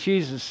prayer to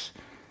Jesus,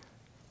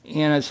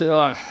 and I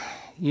said,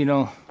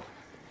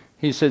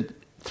 he said,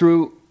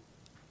 through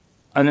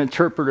an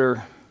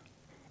interpreter,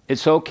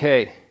 it's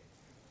okay.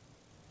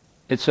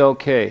 It's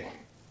okay.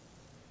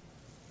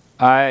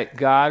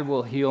 God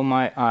will heal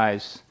my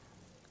eyes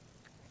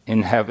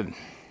in heaven.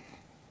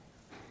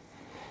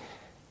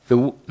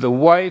 The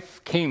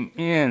wife came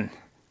in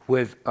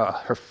with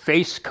her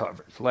face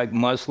covered, like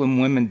Muslim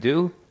women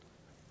do.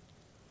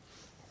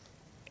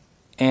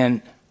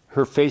 And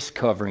her face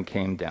covering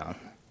came down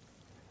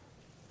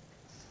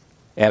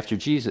after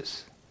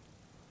Jesus.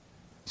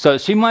 So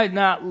she might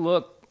not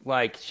look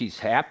like she's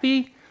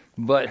happy,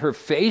 but her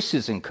face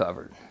isn't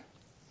covered.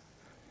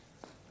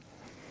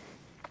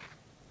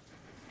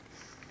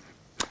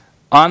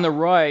 On the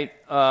right,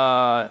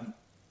 I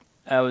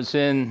was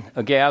in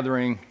a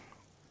gathering,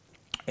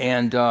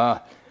 and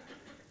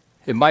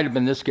it might have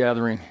been this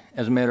gathering,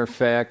 as a matter of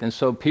fact, and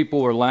so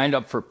people were lined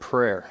up for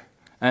prayer.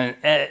 And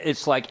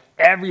it's like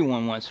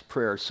everyone wants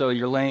prayer, so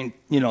you're laying,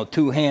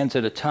 two hands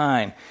at a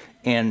time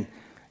and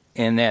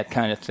that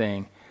kind of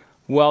thing.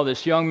 Well,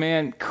 this young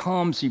man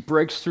comes, he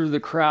breaks through the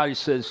crowd, he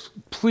says,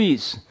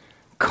 please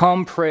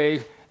come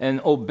pray, and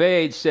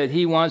Obeid said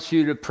he wants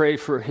you to pray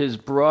for his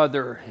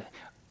brother.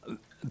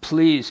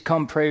 Please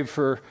come pray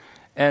for,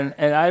 and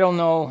I don't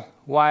know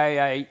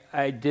why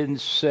I didn't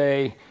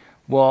say,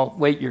 well,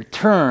 wait your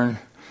turn,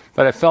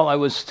 but I felt I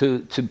was to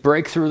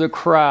break through the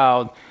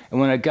crowd. And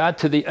when I got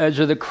to the edge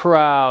of the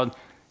crowd,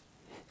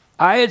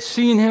 I had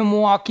seen him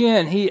walk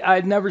in.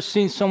 I'd never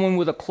seen someone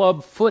with a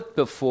club foot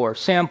before.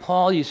 Sam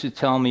Paul used to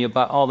tell me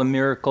about all the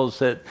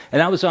miracles and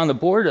I was on the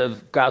board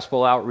of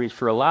Gospel Outreach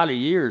for a lot of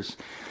years,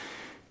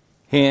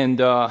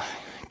 and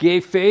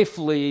gave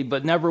faithfully,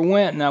 but never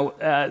went. Now,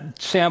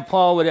 Sam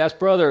Paul would ask,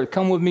 brother,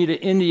 come with me to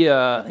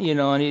India,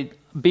 and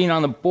being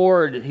on the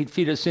board, he'd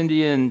feed us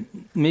Indian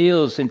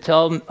meals and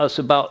tell us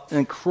about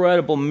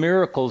incredible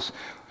miracles.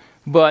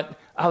 But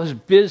I was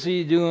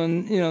busy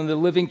doing, the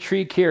living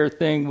tree care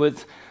thing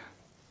with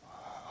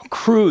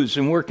crews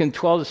and working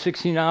 12 to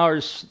 16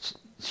 hours,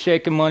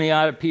 shaking money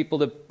out of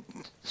people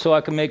so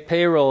I could make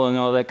payroll and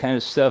all that kind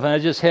of stuff. And I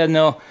just had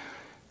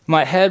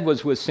my head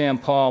was with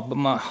St. Paul, but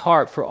my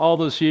heart for all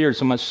those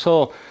years and my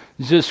soul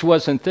just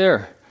wasn't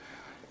there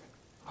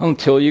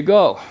until you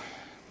go.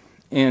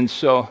 And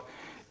so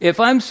if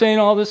I'm saying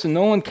all this and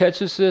no one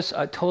catches this,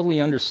 I totally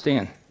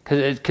understand.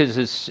 Because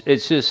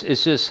it's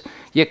just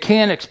you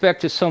can't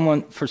expect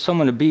for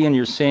someone to be in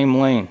your same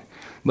lane.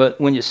 But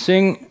when you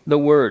sing the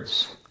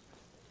words,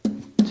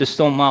 just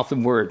don't mouth the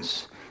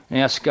words. And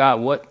ask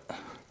God,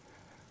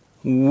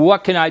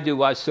 what can I do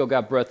while I still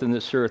got breath in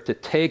this earth to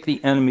take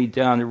the enemy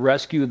down, to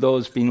rescue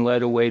those being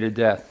led away to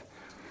death?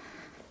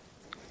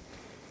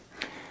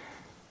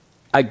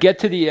 I get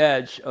to the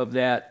edge of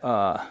that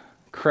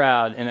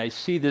crowd, and I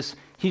see this.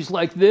 He's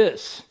like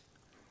this.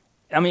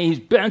 I mean, he's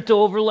bent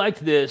over like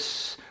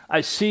this.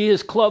 I see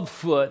his club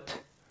foot,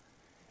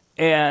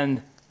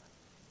 and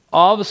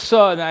all of a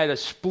sudden, I had a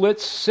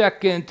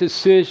split-second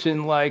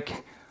decision,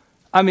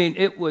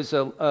 it was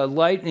a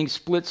lightning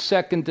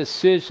split-second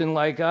decision,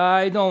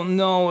 I don't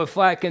know if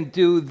I can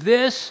do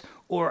this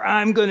or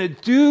I'm going to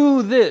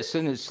do this.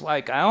 And it's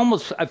like,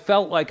 I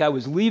felt like I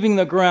was leaving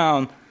the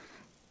ground.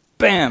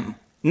 Bam.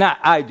 Not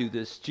I do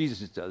this,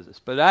 Jesus does this,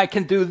 but I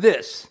can do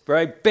this,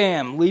 right?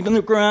 Bam. Leaving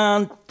the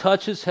ground,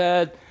 touch his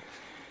head.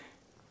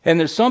 And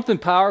there's something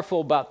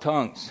powerful about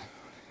tongues.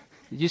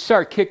 You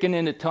start kicking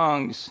into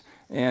tongues,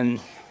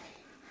 and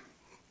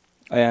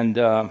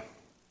there's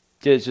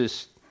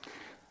just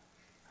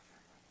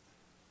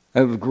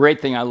a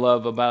great thing I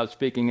love about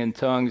speaking in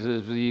tongues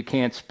is you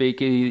can't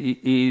speak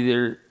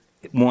either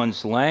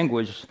one's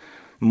language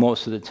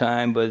most of the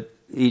time, but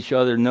each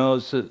other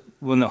knows that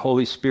when the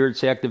Holy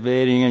Spirit's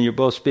activating and you're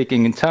both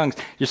speaking in tongues,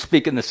 you're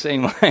speaking the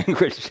same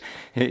language.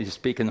 You're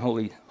speaking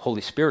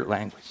Holy Spirit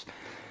language.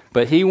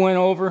 But he went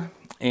over,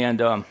 and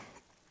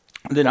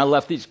then I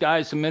left these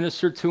guys to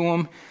minister to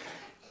him,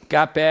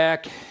 got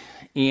back,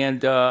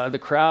 and the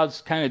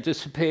crowd's kind of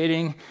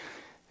dissipating.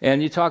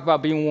 And you talk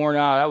about being worn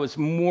out. I was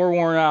more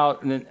worn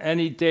out than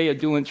any day of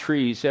doing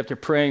trees after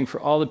praying for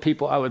all the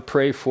people I would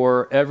pray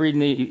for every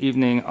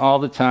evening, all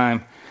the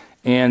time.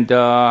 And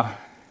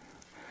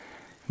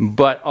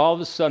but all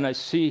of a sudden I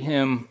see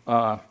him,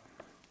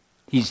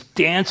 he's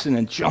dancing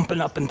and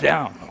jumping up and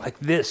down like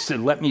this to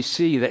let me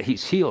see that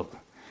he's healed.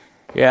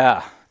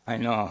 Yeah, I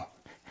know.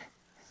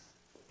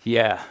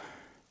 Yeah,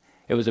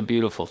 it was a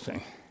beautiful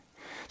thing.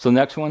 So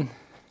next one.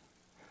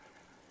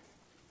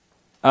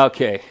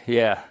 Okay,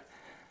 yeah.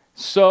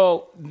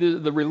 So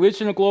the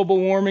religion of global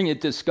warming,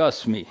 it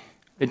disgusts me.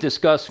 It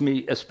disgusts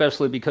me,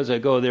 especially because I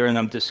go there and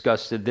I'm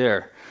disgusted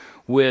there.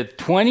 With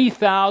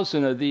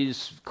 20,000 of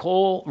these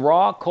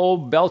raw coal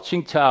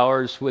belching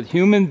towers with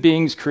human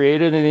beings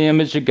created in the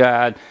image of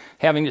God,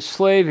 having to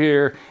slave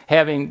here,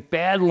 having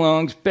bad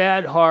lungs,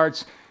 bad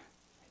hearts,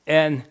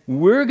 and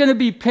we're going to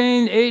be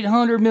paying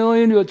 $800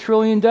 million to $1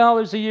 trillion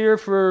a year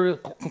for,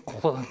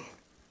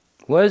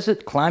 what is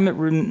it?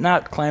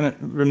 Not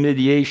climate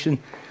remediation.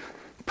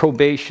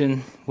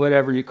 Probation,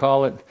 whatever you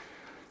call it,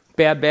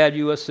 bad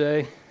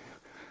USA.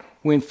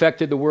 We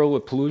infected the world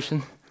with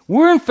pollution.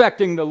 We're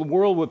infecting the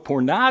world with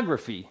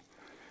pornography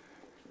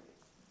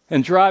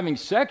and driving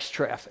sex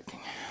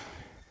trafficking.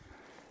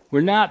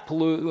 We're not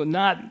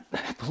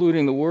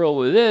polluting the world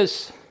with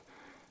this.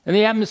 And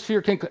the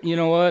atmosphere can, you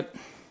know what?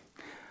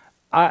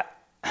 On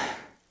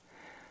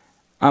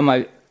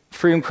my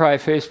Freedom Cry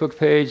Facebook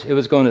page, it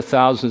was going to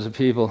thousands of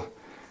people.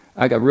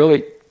 I got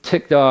really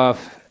ticked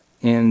off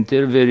and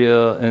did a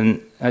video,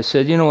 and I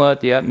said, you know what,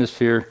 the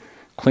atmosphere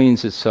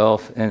cleans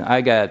itself, and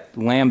I got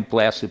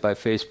lambasted by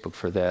Facebook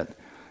for that.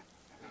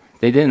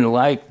 They didn't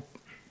like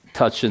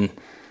touching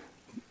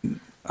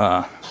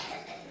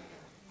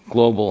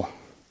global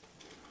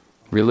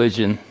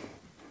religion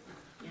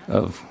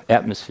of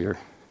atmosphere.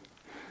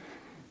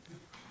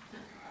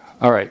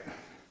 All right,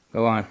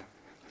 go on.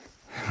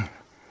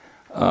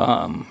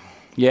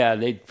 Yeah,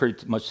 they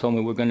pretty much told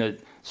me we're going to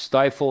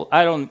stifle,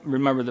 I don't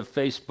remember the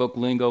Facebook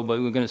lingo, but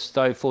we're going to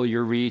stifle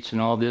your reach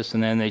and all this.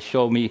 And then they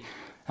showed me,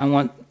 I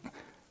would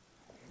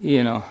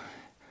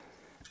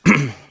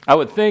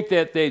think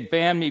that they'd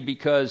ban me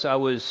because I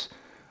was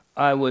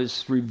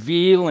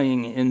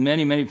revealing in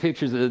many, many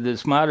pictures of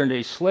this modern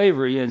day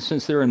slavery. And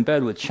since they're in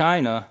bed with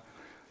China,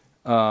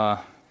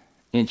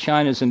 and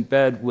China's in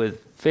bed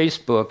with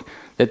Facebook,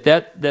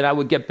 that I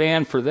would get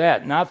banned for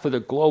that, not for the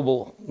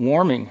global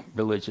warming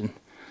religion.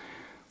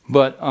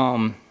 But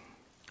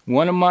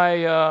one of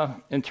my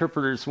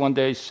interpreters one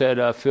day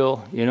said,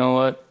 Phil, you know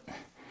what?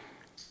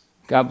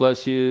 God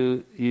bless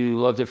you. You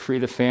love to free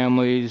the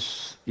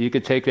families. You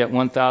could take that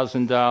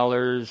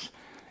 $1,000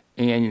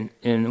 and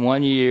in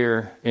 1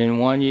 year,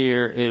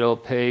 it'll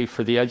pay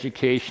for the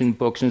education,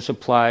 books, and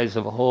supplies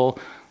of a whole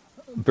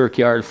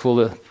brickyard full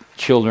of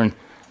children,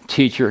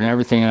 teacher, and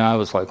everything. And I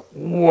was like,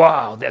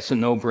 wow, that's a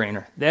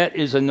no-brainer. That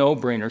is a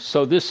no-brainer.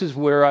 So this is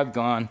where I've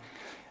gone.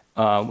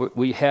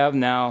 We have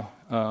now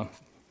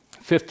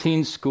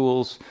 15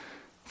 schools,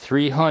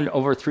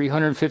 over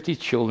 350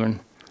 children,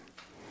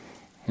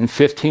 and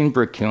 15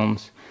 brick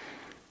kilns.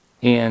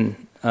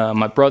 And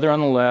my brother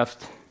on the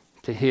left,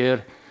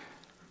 Tahir,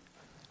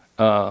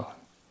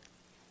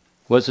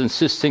 was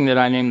insisting that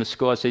I name the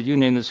school. I said, you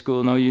name the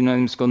school. No, you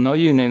name the school. No,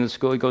 you name the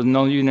school. He goes,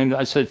 no, you name it.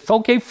 I said,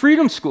 okay,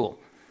 Freedom School.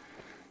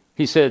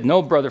 He said,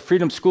 no, brother,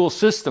 Freedom School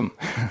System.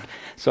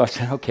 So I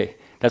said, okay,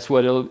 that's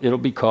what it'll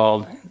be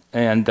called.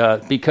 And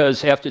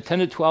because after 10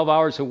 to 12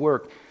 hours of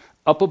work,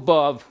 up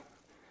above,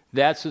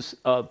 that's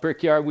a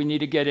brickyard we need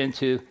to get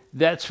into.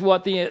 That's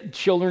what the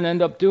children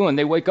end up doing.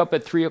 They wake up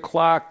at 3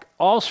 o'clock.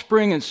 All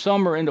spring and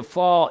summer into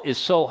fall is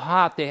so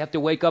hot, they have to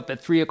wake up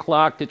at 3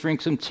 o'clock to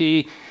drink some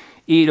tea,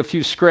 eat a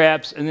few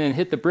scraps, and then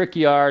hit the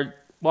brickyard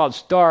while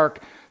it's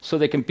dark so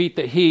they can beat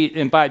the heat.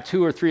 And by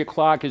 2 or 3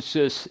 o'clock, it's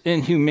just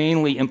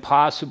inhumanely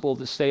impossible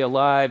to stay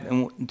alive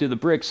and do the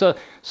brick. So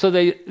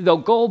they'll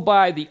go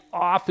by the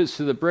office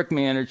of the brick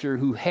manager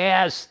who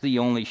has the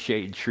only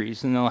shade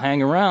trees, and they'll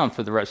hang around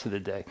for the rest of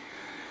the day.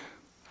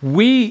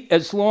 We,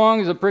 as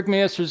long as the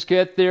brickmasters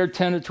get their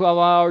 10 to 12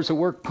 hours of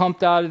work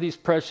pumped out of these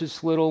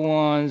precious little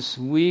ones,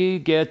 we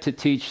get to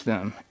teach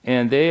them.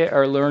 And they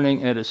are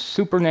learning at a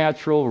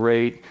supernatural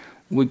rate.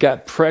 We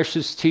got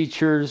precious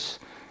teachers,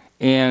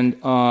 and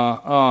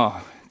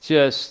they're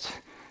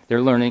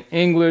learning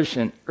English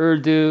and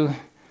Urdu.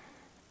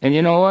 And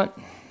you know what?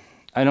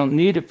 I don't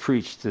need to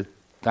preach to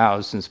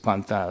thousands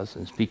upon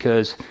thousands,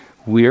 because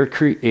we're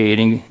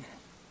creating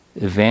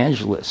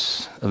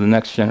evangelists of the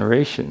next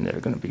generation that are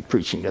going to be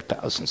preaching to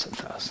thousands and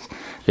thousands.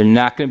 They're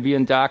not going to be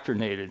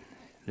indoctrinated.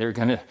 They're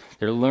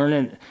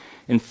learning.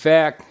 In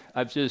fact,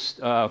 I've just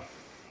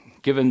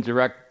given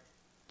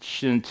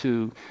direction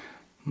to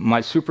my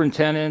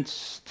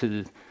superintendents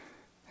to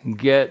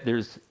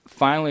there's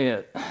finally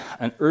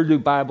an Urdu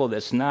Bible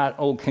that's not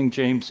Old King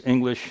James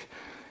English,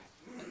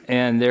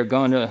 and that's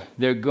going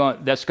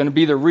to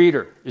be the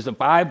reader, is a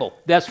Bible.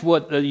 That's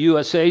what the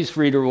USA's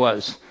reader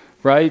was.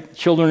 Right?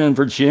 Children in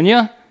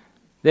Virginia,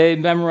 they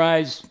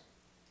memorized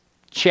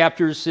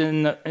chapters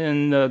in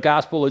the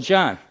Gospel of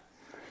John.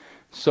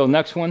 So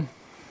next one.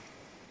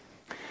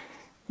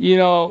 You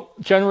know,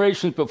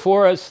 generations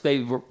before us, they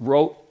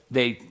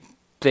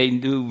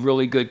knew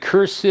really good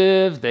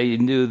cursive, they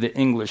knew the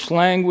English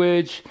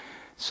language.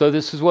 So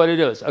this is what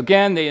it is.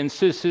 Again, they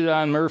insisted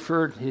on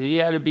Murford. He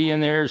had to be in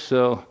there,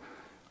 so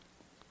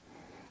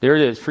there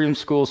it is, Freedom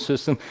School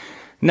System.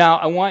 Now,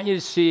 I want you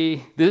to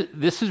see,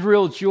 this is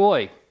real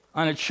joy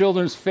on a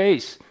children's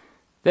face,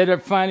 that are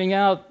finding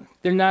out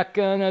they're not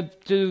going to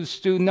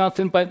do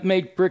nothing but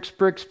make bricks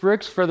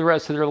for the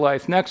rest of their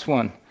life. Next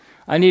one.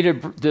 I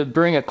needed to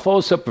bring a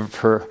close-up of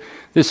her.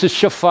 This is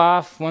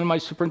Shafaf, one of my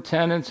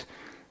superintendents.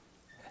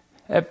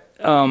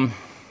 I'm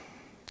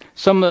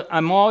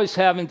always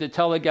having to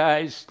tell the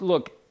guys,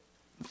 look,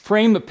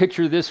 frame the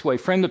picture this way,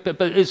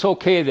 but it's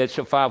okay that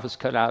Shafaf was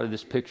cut out of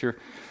this picture,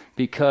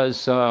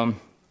 because I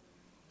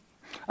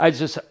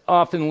just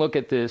often look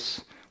at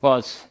this.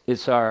 Well,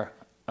 it's our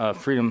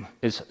freedom.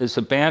 It's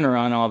a banner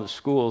on all the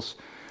schools,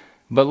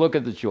 but look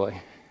at the joy.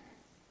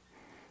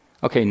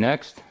 Okay,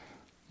 next.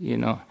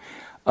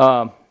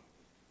 I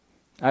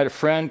had a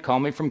friend call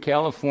me from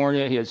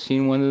California. He had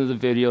seen one of the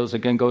videos.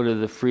 Again, go to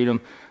the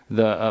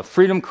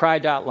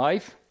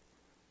freedomcry.life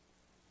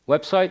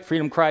website,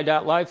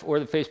 freedomcry.life, or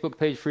the Facebook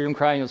page Freedom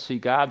Cry. You'll see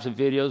gobs of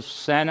videos.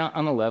 Santa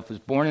on the left was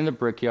born in the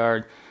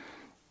brickyard.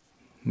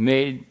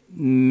 Made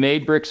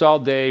bricks all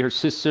day. Her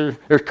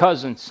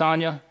cousin,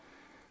 Sonia,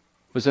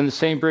 was in the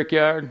same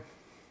brickyard.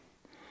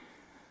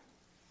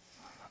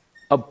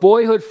 A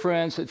boyhood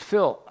friend said,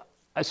 Phil,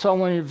 I saw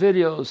one of your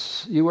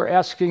videos. You were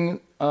asking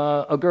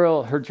a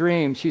girl her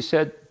dream. She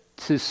said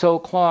to sew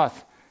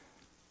cloth.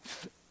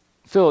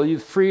 Phil, you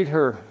freed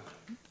her.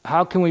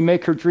 How can we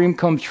make her dream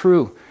come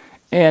true?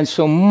 And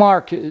so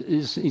Mark,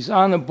 he's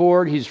on the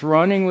board. He's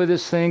running with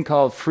this thing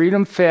called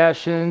Freedom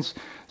Fashions,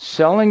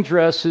 selling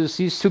dresses.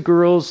 These two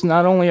girls,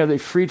 not only are they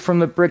freed from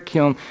the brick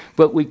kiln,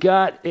 but we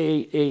got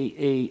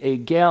a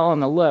gal on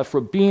the left,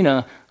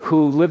 Rabina,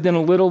 who lived in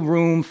a little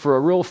room for a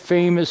real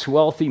famous,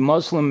 wealthy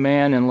Muslim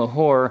man in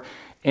Lahore,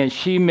 and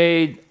she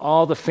made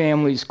all the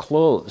family's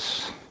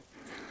clothes.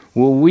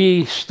 Well,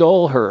 we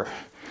stole her,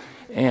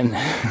 and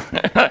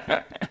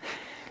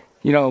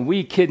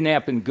we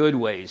kidnap in good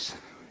ways.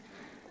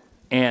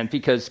 And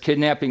because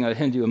kidnapping of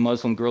Hindu and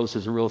Muslim girls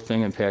is a real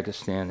thing in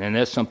Pakistan, and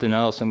that's something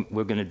else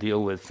we're going to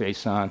deal with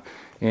face on.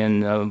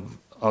 And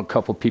a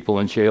couple people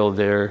in jail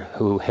there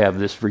who have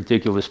this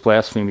ridiculous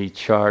blasphemy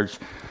charge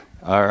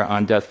are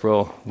on death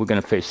row. We're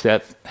going to face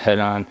that head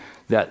on.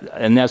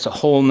 And that's a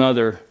whole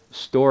nother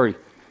story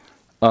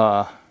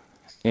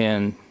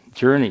and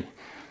journey.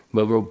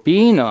 But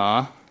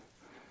Robina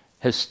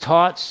has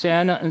taught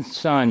Santa and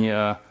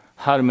Sonia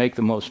how to make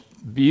the most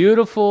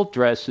beautiful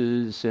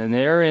dresses, and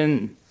they're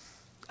in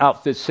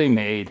outfits they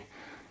made.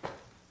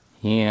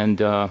 And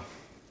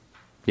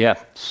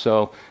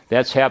so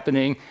that's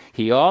happening.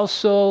 He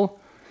also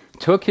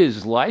took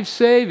his life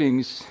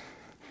savings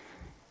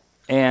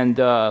and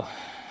from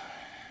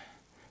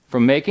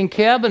making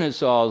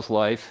cabinets all his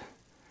life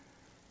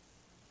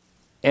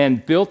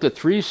and built a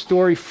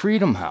 3-story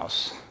Freedom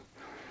House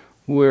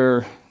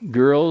where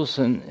girls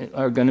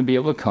are going to be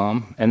able to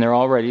come, and they're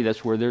already,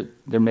 that's where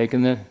they're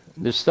making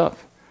their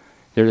stuff,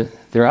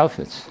 their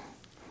outfits.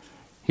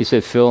 He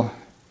said, Phil,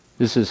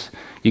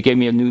 you gave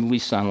me a new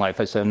lease on life.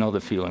 I said, I know the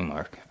feeling,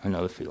 Mark. I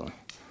know the feeling.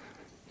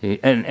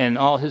 And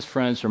all his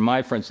friends are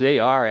my friends. They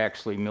are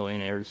actually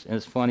millionaires. And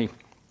it's funny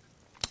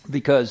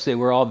because they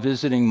were all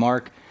visiting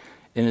Mark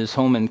in his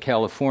home in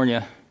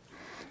California.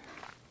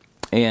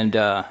 And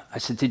I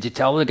said, did you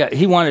tell the guy?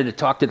 He wanted to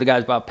talk to the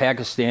guys about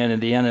Pakistan.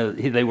 At the end,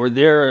 they were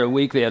there a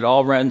week. They had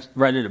all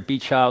rented a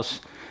beach house.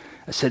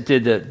 I said,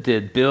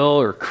 did Bill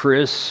or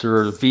Chris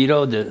or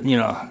Vito,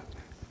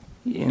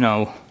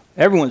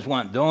 everyone's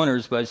wanting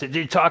donors, but I said, did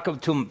you talk to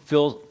them?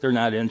 Phil, they're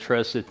not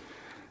interested.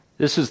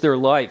 This is their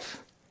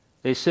life.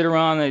 They sit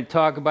around and they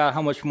talk about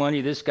how much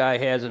money this guy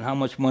has and how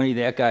much money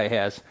that guy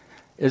has.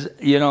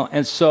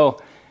 And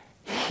so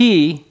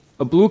he,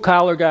 a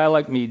blue-collar guy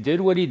like me,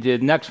 did what he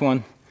did. Next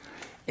one.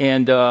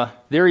 And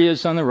there he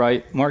is on the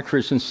right, Mark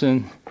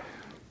Christensen.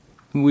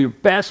 We were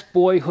best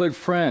boyhood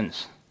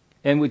friends,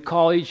 and we'd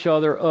call each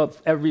other up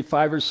every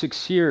 5 or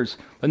 6 years.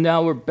 But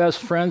now we're best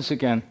friends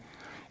again.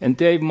 And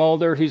Dave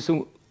Mulder, he's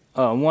the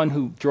one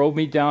who drove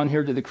me down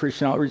here to the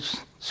Christian Outreach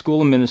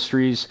School of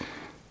Ministries,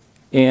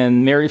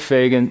 and Mary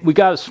Fagan. We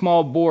got a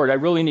small board. I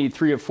really need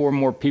 3 or 4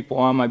 more people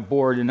on my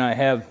board, and I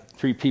have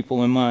 3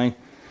 people in mind.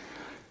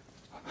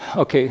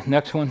 Okay,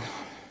 next one.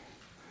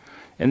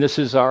 And this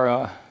is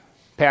our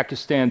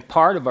Pakistan,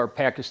 part of our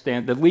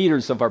Pakistan, the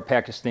leaders of our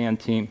Pakistan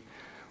team,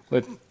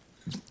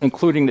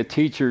 including the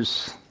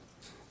teachers,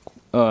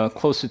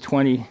 close to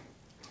 20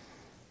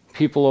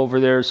 people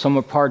over there. Some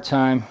are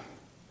part-time,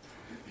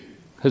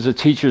 because the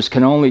teachers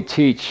can only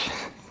teach,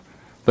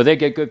 but they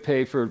get good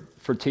pay for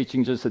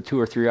teaching just the 2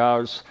 or 3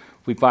 hours.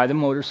 We buy them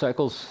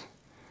motorcycles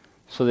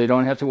so they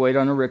don't have to wait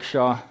on a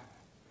rickshaw,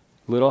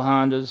 little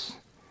Hondas,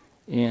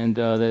 and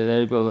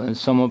and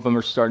some of them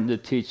are starting to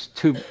teach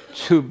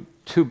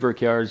two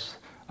brickyards.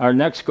 Our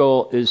next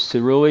goal is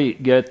to really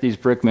get these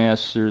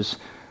brickmasters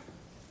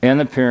and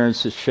the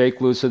parents to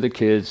shake loose of the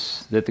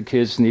kids, that the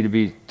kids need to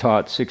be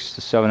taught 6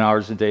 to 7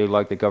 hours a day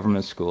like the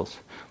government schools.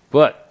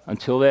 But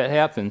until that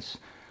happens,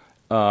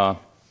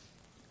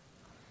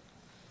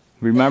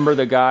 remember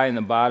the guy in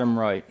the bottom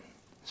right,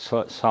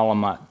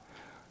 Salamat.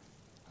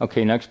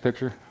 Okay, next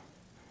picture.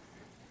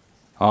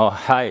 Oh,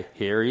 hi,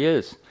 here he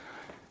is.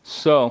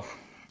 So,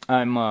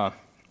 I'm on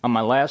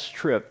my last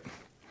trip.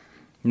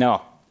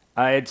 Now,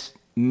 I had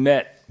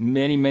met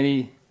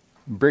many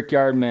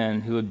brickyard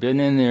men who had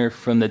been in there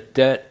from the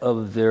debt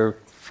of their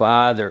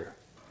father,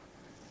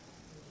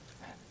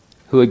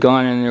 who had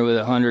gone in there with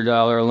a $100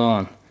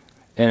 loan,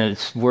 and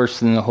it's worse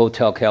than the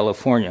Hotel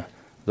California.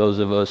 Those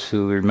of us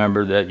who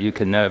remember that you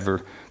can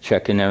never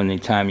check in any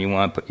time you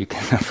want, but you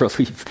can never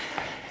leave.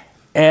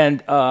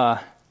 And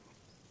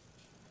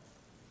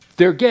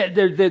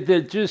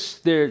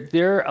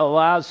they're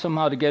allowed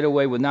somehow to get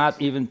away with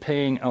not even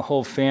paying a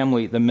whole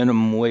family the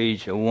minimum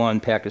wage of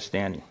one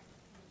Pakistani.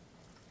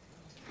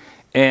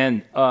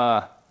 And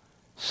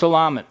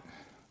Salamat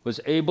was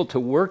able to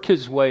work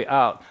his way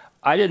out.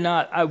 I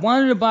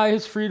wanted to buy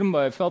his freedom,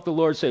 but I felt the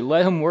Lord say,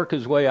 let him work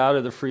his way out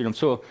of the freedom.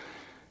 So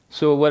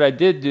what I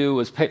did do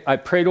was I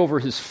prayed over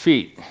his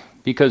feet,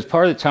 because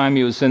part of the time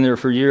he was in there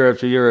for year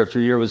after year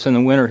after year was in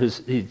the winter.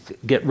 He'd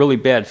get really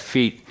bad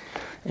feet,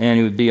 and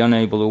he would be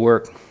unable to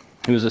work.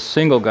 He was a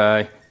single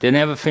guy, didn't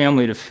have a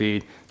family to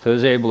feed, so he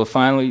was able to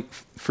finally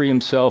free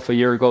himself a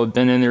year ago. Had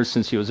been in there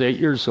since he was 8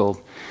 years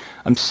old.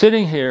 I'm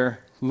sitting here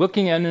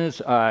looking in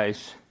his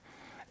eyes,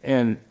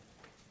 and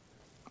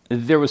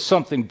there was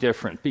something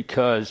different,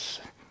 because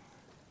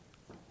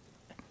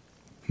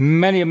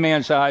many a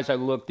man's eyes I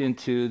looked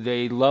into,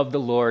 they love the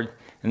Lord,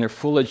 and they're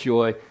full of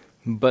joy,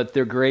 but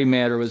their gray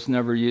matter was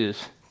never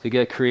used to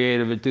get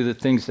creative and do the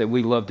things that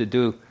we love to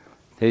do.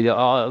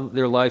 All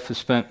their life is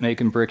spent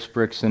making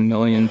bricks, and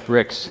million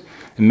bricks,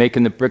 and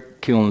making the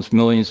brick kilns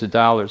millions of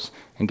dollars,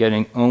 and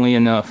getting only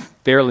enough,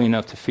 barely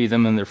enough to feed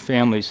them and their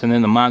families. And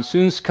then the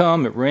monsoons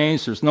come, it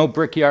rains, there's no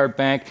brickyard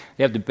bank,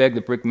 they have to beg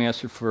the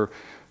brickmaster for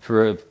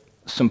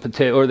some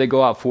potato, or they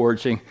go out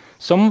foraging.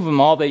 Some of them,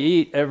 all they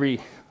eat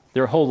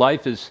their whole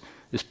life is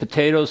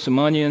potatoes, some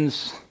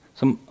onions,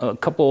 a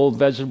couple old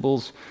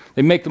vegetables.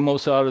 They make the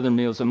most out of their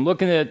meals. I'm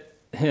looking at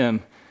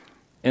him,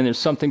 and there's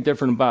something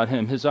different about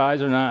him. His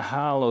eyes are not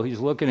hollow. He's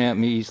looking at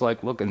me. He's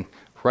like looking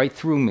right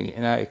through me.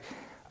 And I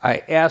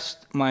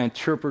asked my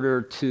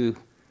interpreter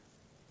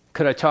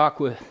could I talk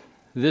with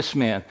this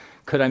man?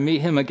 Could I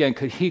meet him again?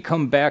 Could he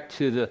come back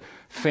to the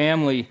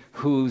family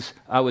whose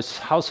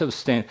house I was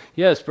staying?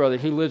 Yes, brother,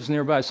 he lives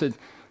nearby. I said,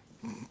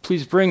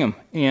 please bring him.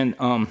 And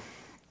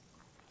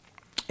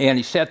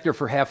he sat there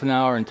for half an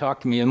hour and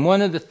talked to me. And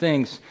one of the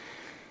things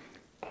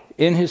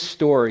in his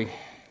story,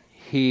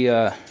 he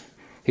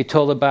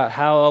told about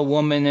how a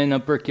woman in a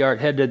brickyard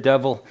had the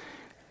devil,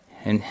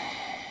 and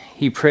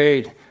he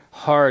prayed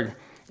hard,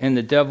 and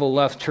the devil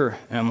left her.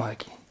 And I'm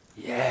like,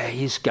 yeah,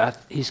 he's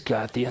got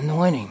the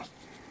anointing.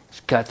 He's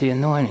got the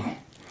anointing.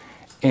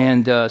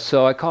 And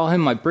so I call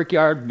him my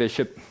brickyard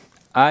bishop.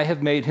 I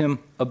have made him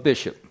a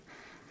bishop.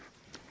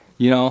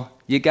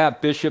 You you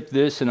got bishop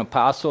this and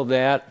apostle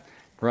that,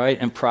 right?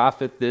 And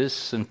prophet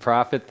this and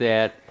prophet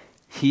that.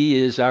 He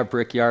is our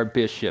Brickyard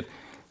bishop.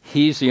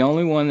 He's the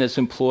only one that's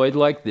employed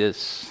like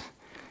this.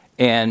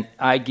 And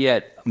I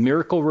get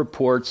miracle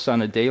reports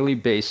on a daily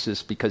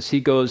basis because he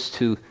goes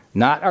to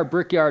not our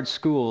Brickyard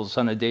schools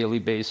on a daily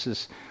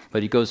basis,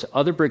 but he goes to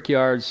other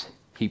Brickyards,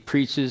 he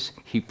preaches,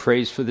 he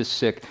prays for the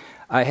sick.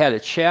 I had a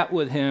chat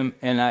with him,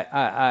 and I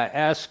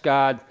asked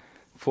God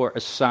for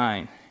a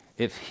sign.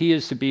 If he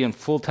is to be in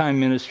full-time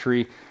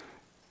ministry,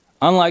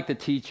 unlike the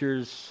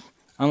teachers,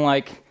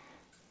 unlike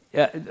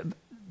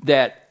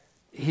that,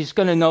 he's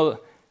going to know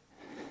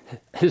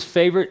his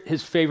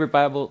favorite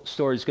Bible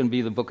story is going to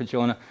be the book of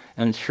Jonah.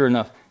 And sure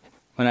enough,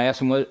 when I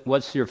asked him,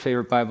 what's your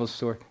favorite Bible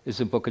story? It's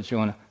the book of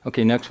Jonah.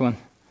 Okay, next one.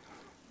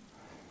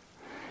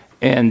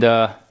 And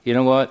you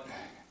know what?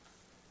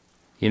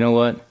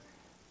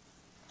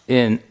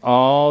 In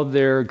all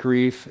their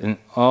grief and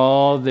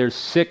all their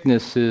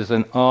sicknesses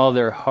and all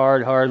their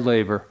hard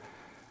labor,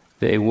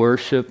 they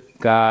worship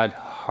God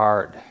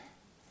hard.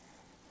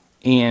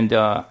 And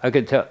I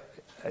could tell,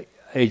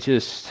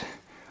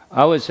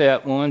 I was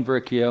at one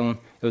Brickyard.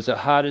 It was the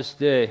hottest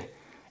day,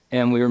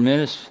 and we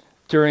were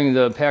during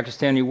the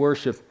Pakistani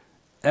worship.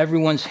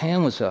 Everyone's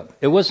hand was up.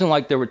 It wasn't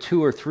like there were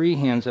 2 or 3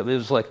 hands up. It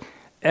was like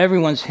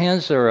everyone's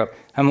hands are up.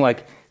 I'm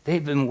like,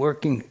 they've been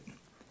working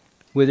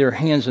with their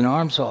hands and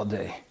arms all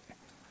day.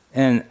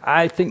 And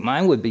I think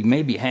mine would be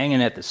maybe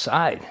hanging at the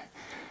side.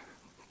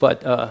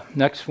 But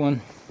next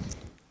one.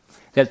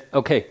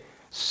 Okay,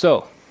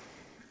 so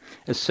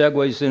it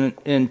segues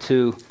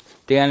into,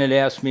 Dan had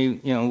asked me,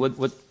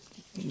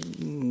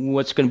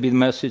 what's going to be the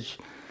message?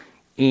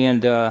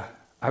 And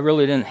I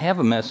really didn't have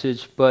a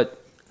message,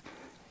 but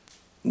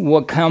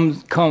what came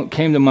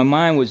to my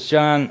mind was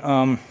John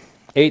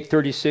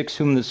 8:36,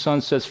 whom the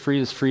Son sets free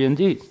is free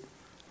indeed.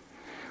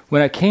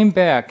 When I came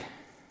back,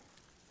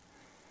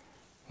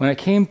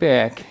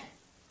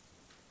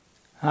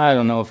 I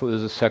don't know if it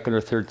was the second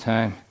or third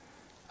time,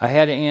 I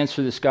had to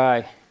answer this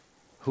guy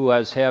who I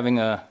was having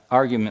an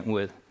argument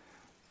with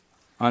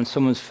on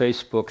someone's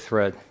Facebook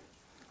thread,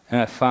 and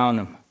I found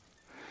him.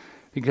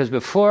 Because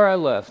before I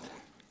left,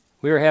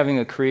 we were having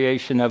a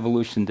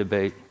creation-evolution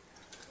debate,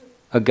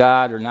 a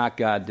God or not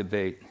God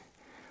debate.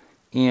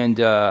 And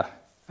I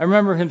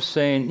remember him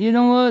saying, you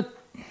know what?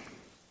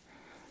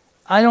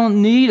 I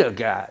don't need a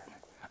God.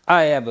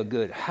 I have a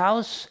good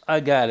house. I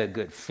got a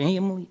good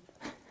family.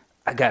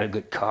 I got a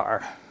good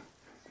car.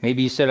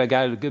 Maybe he said I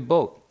got a good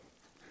boat.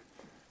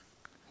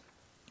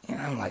 And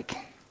I'm like,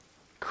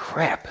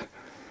 crap.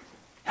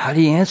 How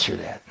do you answer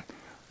that?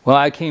 Well,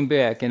 I came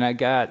back and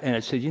I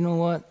said, you know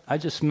what? I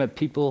just met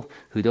people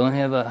who don't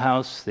have a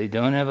house. They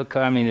don't have a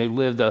car. I mean,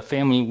 the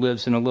family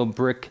lives in a little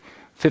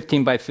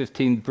 15 by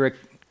 15 brick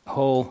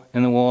hole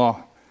in the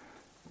wall.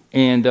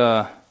 And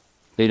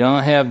they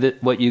don't have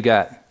what you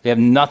got. They have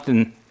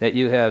nothing that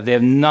you have. They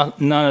have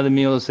none of the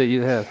meals that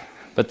you have.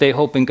 But they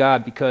hope in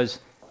God because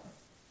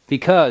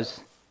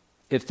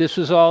if this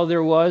was all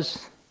there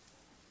was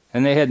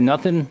and they had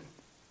nothing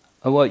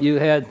of what you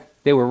had,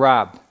 they were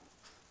robbed.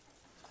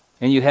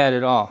 And you had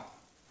it all.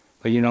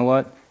 But you know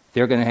what?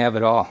 They're going to have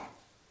it all.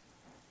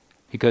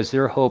 Because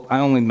their hope, I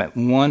only met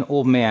one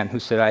old man who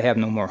said, I have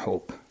no more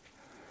hope.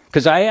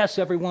 Because I asked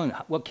everyone,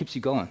 what keeps you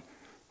going?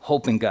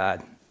 Hope in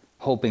God.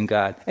 Hope in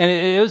God. And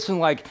it wasn't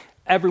like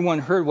everyone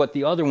heard what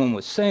the other one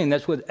was saying.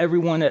 That's what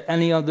everyone at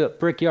any of the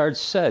Brickyards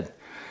said.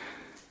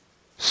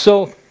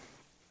 So,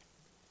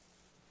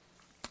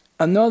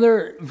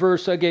 another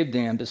verse I gave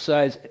Dan,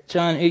 besides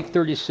John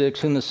 8:36,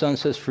 whom the Son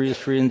sets free is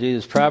free indeed,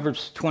 is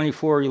Proverbs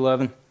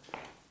 24:11.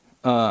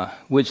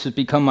 Which has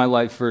become my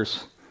life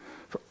verse.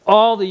 For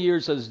all the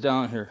years I was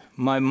down here,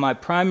 my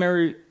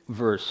primary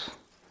verse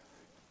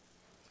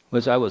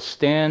was I would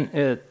stand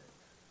at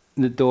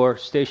the door,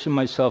 station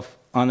myself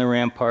on the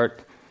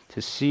rampart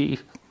to see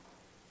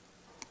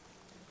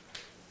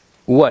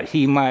what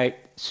he might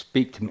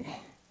speak to me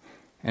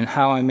and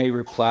how I may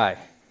reply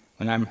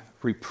when I'm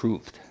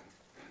reproved.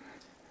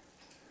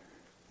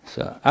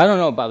 So I don't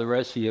know about the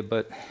rest of you,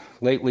 but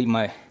lately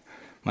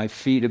my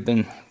feet have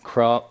been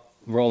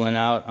rolling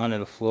out onto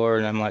the floor,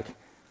 and I'm like,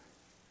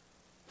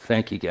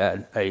 thank you,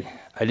 God. I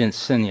didn't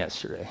sin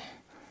yesterday,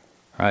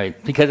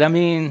 right? Because,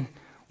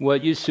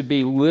 what used to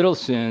be little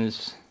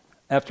sins,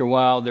 after a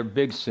while, they're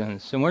big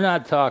sins. And we're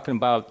not talking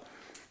about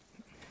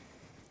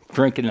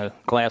drinking a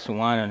glass of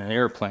wine on an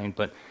airplane,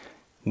 but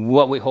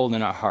what we hold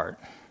in our heart,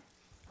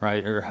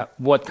 right? Or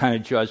what kind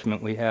of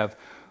judgment we have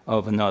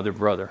of another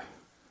brother.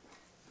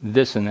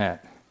 This and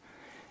that.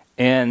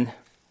 And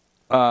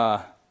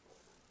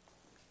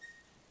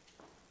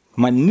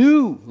my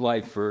new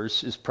life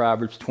verse is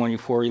Proverbs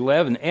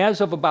 24:11.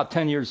 As of about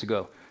 10 years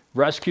ago,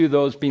 rescue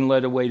those being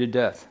led away to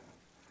death.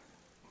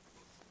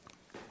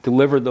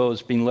 Deliver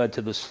those being led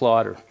to the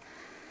slaughter.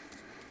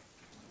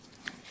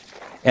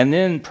 And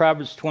then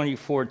Proverbs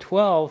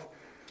 24:12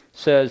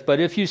 says, but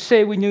if you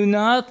say we knew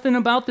nothing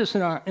about this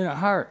in our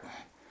heart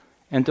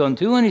and don't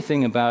do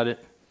anything about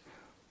it,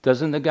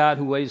 doesn't the God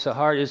who weighs the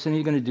heart, isn't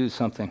he going to do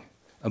something?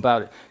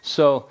 about it.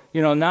 So,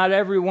 not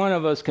every one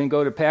of us can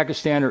go to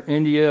Pakistan or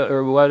India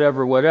or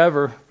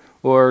whatever,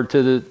 or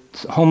to the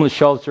homeless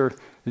shelter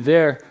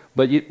there.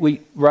 But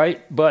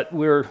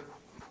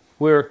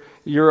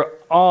you're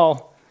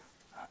all,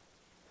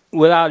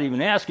 without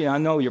even asking, I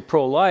know you're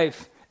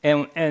pro-life,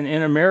 and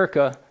in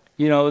America,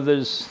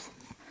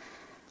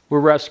 we're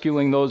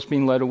rescuing those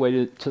being led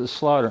away to the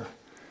slaughter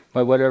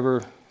by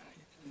whatever,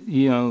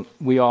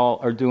 we all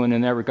are doing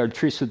in that regard.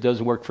 Teresa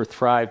does work for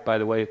Thrive, by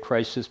the way, a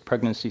crisis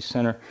pregnancy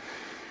center.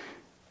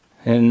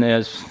 And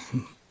as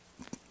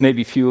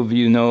maybe few of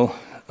you know,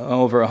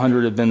 over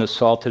 100 have been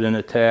assaulted and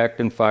attacked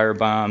and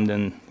firebombed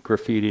and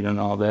graffitied and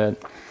all that.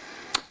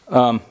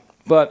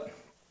 But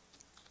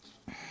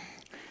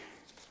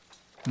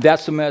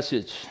that's the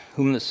message.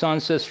 Whom the Son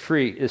sets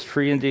free is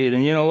free indeed.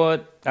 And you know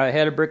what? I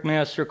had a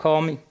brickmaster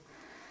call me.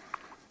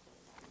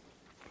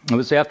 It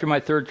was after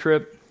my third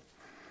trip.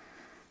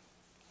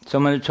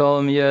 Someone had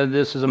told him, yeah,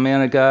 this is a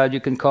man of God. You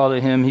can call to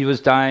him. He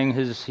was dying.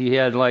 He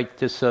had like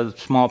this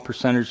small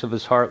percentage of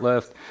his heart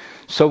left.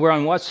 So we're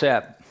on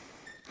WhatsApp.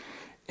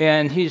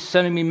 And he's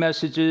sending me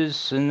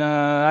messages. And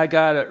I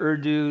got an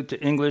Urdu to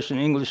English and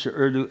English to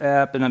Urdu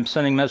app. And I'm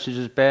sending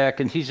messages back.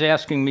 And he's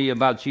asking me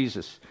about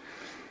Jesus.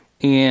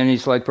 And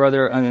he's like,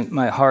 brother,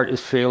 my heart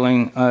is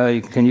failing.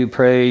 Can you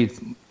pray?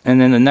 And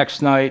then the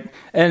next night,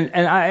 and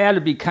I had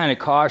to be kind of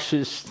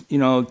cautious.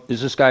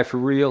 Is this guy for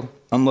real?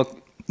 I'm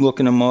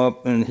looking him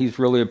up, and he's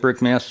really a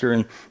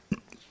brickmaster.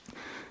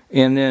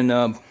 And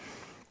then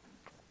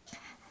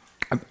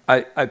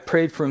I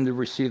prayed for him to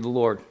receive the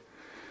Lord.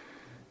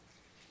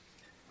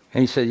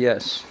 And he said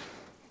yes.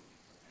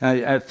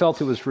 I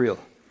felt it was real.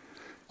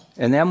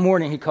 And that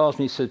morning he calls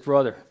me, he says,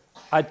 brother,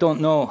 I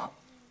don't know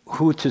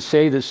who to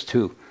say this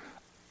to.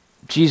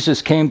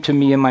 Jesus came to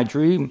me in my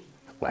dream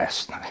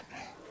last night.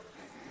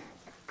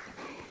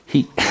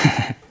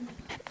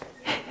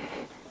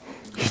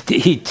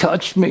 He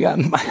touched me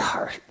on my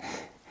heart.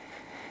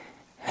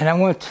 And I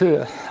went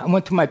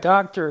to my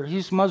doctor.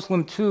 He's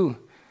Muslim too.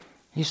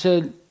 He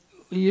said,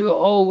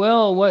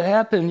 what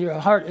happened? Your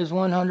heart is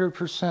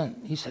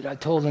 100%. He said, I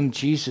told him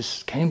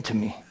Jesus came to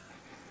me.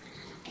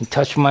 He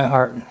touched my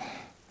heart and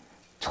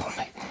told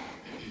me,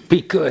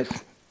 be good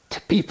to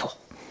people.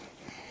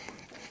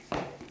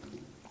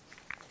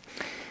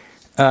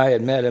 I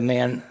had met a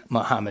man,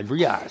 Muhammad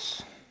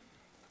Riaz,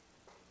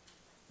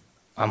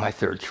 on my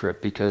third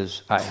trip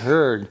because I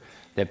heard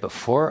that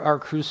before our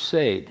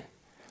crusade,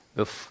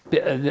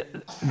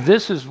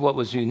 this is what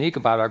was unique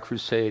about our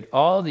crusade.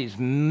 All these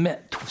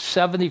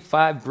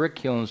 75 brick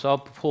kilns all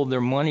pulled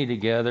their money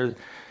together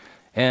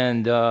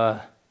and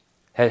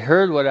had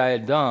heard what I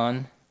had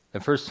done the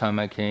first time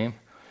I came,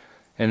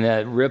 and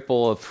that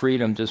ripple of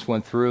freedom just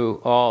went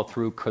all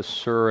through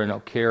Kasur and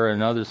Okara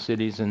and other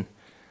cities, and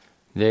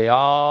they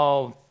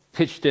all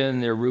pitched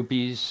in their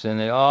rupees, and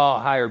they all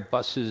hired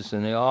buses,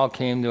 and they all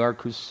came to our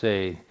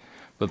crusade.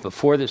 But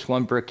before this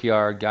one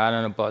brickyard got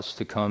on a bus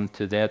to come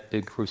to that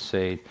big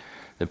crusade,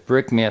 the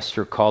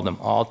brickmaster called them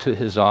all to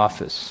his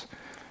office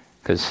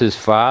because his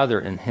father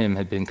and him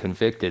had been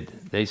convicted.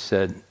 They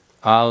said,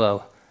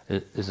 Allah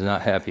is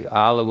not happy.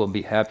 Allah will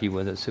be happy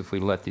with us if we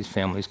let these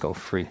families go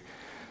free.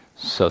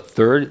 So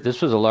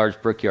this was a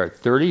large brickyard.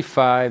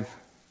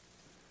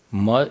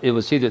 It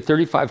was either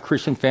 35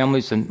 Christian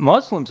families, and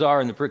Muslims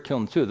are in the brick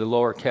kiln too, the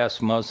lower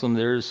caste Muslim.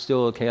 There is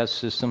still a caste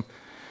system.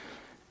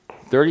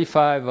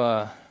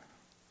 35,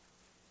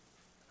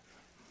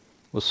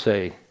 we'll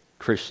say,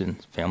 Christian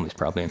families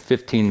probably, and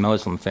 15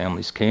 Muslim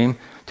families came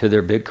to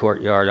their big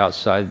courtyard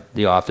outside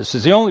the office.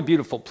 It's the only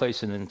beautiful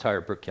place in the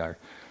entire brickyard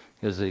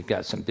because they've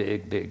got some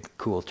big,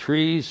 cool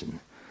trees and,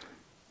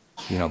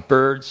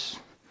 birds.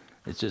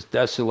 It's just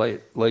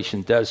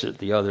desolation desert,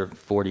 the other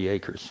 40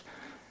 acres.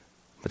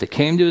 But they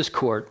came to his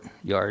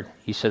courtyard.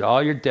 He said,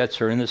 all your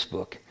debts are in this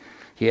book.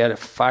 He had a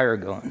fire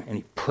going, and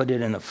he put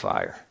it in the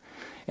fire.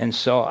 And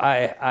so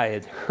I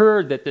had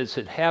heard that this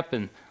had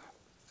happened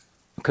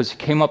because he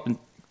came up and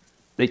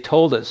they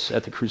told us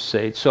at the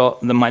crusade. So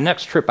my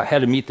next trip, I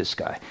had to meet this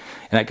guy.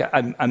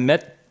 And I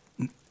met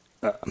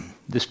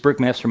this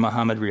brickmaster,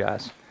 Muhammad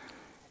Riaz.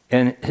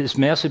 And his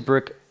massive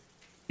brick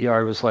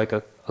yard was like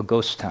a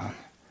ghost town.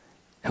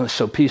 It was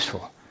so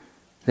peaceful.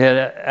 They had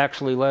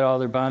actually let all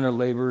their bonded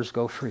laborers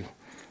go free.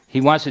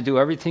 He wants to do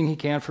everything he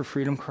can for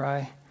Freedom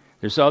Cry.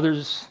 There's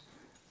others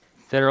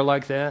that are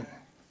like that.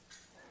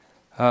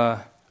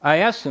 I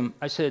asked him,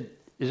 I said,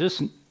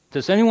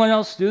 does anyone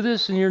else do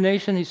this in your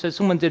nation? He said,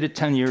 someone did it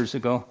 10 years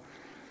ago.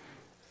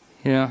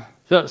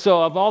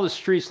 So of all the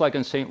streets like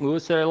in St.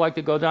 Louis that I like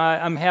to go down,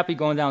 I'm happy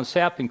going down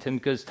Sappington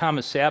because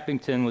Thomas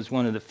Sappington was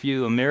one of the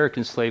few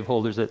American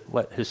slaveholders that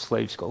let his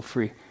slaves go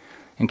free,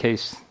 in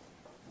case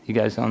you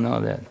guys don't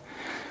know that.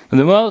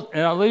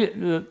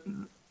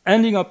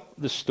 Ending up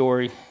the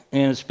story,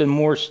 and it's been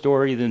more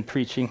story than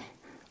preaching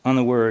on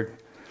the word.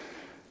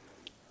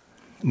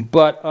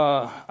 But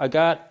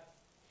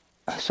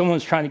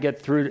someone's trying to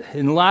get through,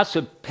 and lots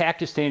of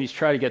Pakistanis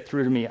try to get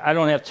through to me. I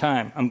don't have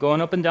time. I'm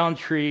going up and down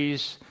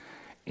trees,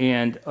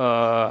 and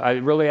I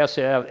really have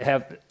to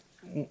have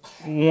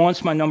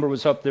once my number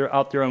was out there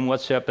on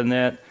WhatsApp and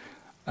that,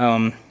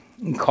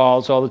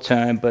 calls all the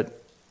time,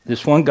 but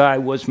this one guy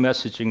was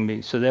messaging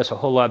me, so that's a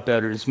whole lot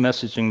better. He's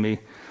messaging me,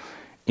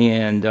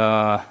 and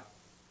I'm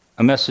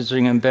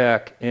messaging him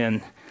back,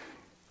 and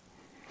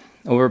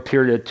over a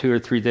period of 2 or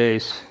 3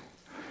 days,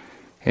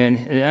 and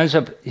it ends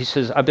up, he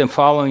says, I've been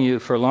following you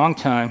for a long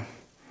time.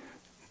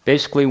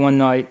 Basically, one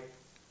night,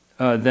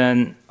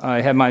 then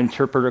I had my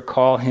interpreter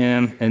call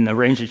him and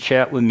arrange a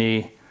chat with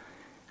me.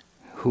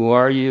 Who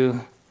are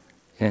you?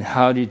 And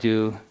how do you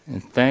do?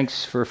 And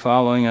thanks for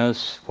following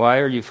us. Why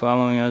are you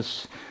following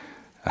us?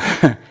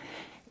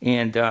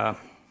 And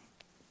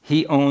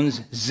he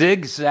owns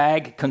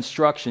Zigzag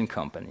Construction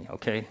Company,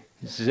 okay?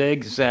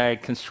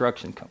 Zigzag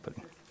Construction Company.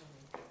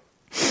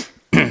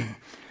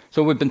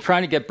 So we've been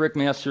trying to get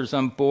brickmasters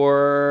on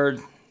board,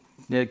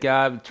 that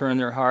God would turn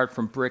their heart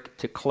from brick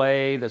to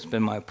clay. That's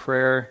been my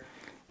prayer.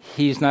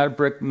 He's not a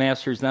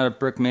brickmaster. He's not a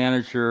brick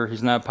manager.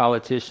 He's not a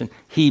politician.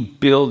 He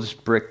builds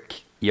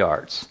brick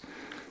yards.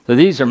 So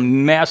these are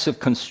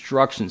massive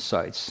construction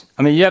sites.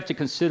 I mean, you have to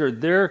consider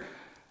their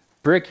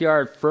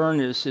brickyard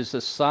furnace is the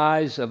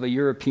size of a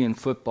European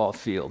football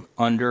field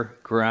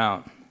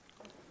underground.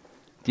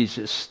 These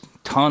just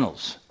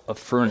tunnels of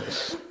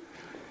furnace.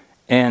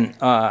 And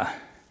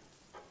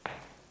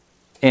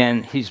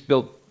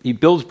he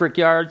builds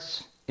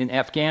brickyards in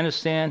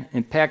Afghanistan,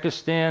 in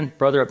Pakistan.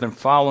 Brother, I've been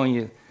following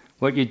you.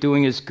 What you're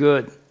doing is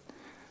good.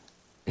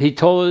 He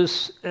told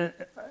us,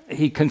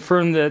 he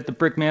confirmed that the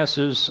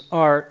brickmasters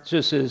are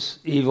just as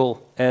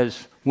evil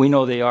as we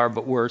know they are,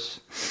 but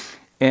worse.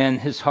 And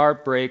his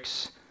heart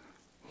breaks.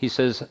 He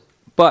says,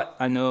 but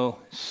I know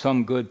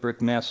some good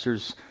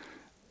brickmasters.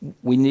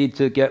 We need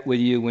to get with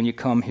you when you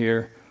come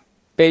here.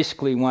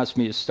 Basically wants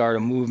me to start a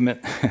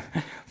movement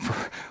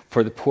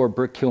for the poor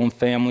brick kiln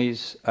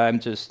families. I'm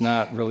just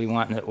not really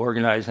wanting to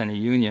organize any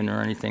union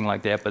or anything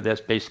like that, but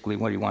that's basically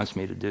what he wants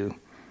me to do.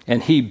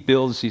 And he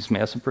builds these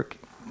massive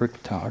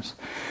brick towers.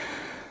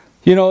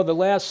 You know, the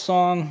last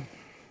song,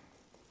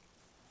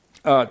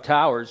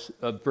 Towers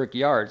of Brick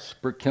Yards,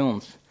 Brick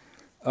Kilns,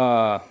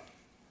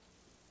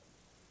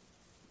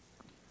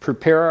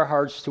 prepare our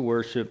hearts to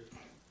worship,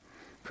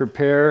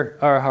 prepare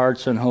our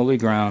hearts on holy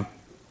ground,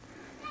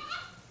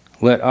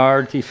 let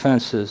our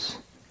defenses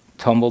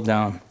tumble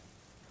down.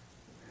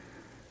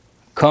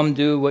 Come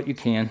do what you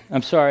can.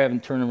 I'm sorry I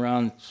haven't turned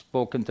around and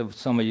spoken to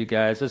some of you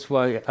guys. That's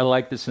why I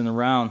like this in the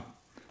round.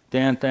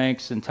 Dan,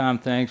 thanks, and Tom,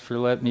 thanks for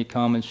letting me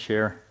come and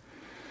share.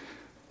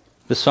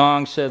 The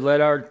song said,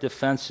 let our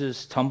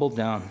defenses tumble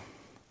down.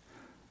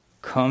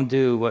 Come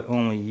do what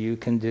only you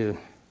can do.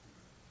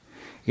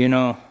 You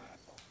know,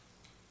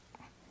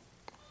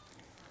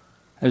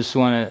 I just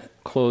want to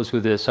close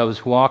with this. I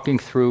was walking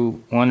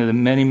through one of the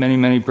many, many,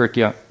 many brick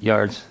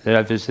yards that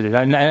I visited.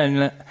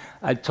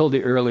 I told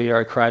you earlier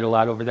I cried a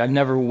lot over that. I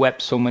never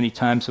wept so many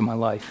times in my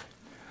life.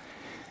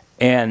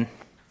 And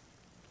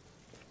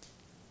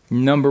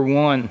number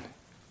one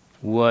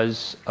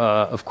was,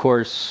 of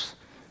course,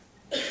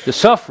 the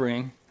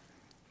suffering,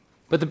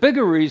 but the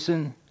bigger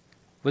reason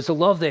was the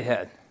love they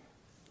had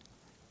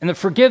and the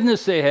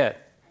forgiveness they had.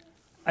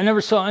 I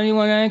never saw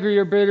anyone angry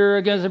or bitter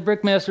against a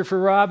brickmaster for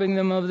robbing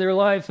them of their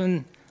life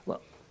and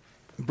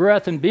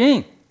breath and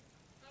being.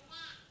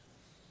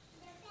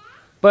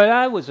 But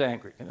I was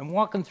angry, and I'm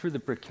walking through the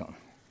brick kiln,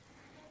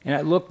 and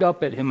I looked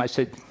up at him. I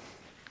said,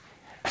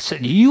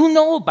 you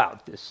know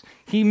about this.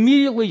 He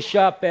immediately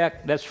shot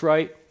back, that's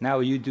right, now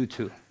you do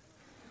too.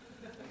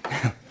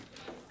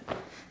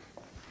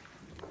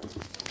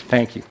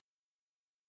 Thank you.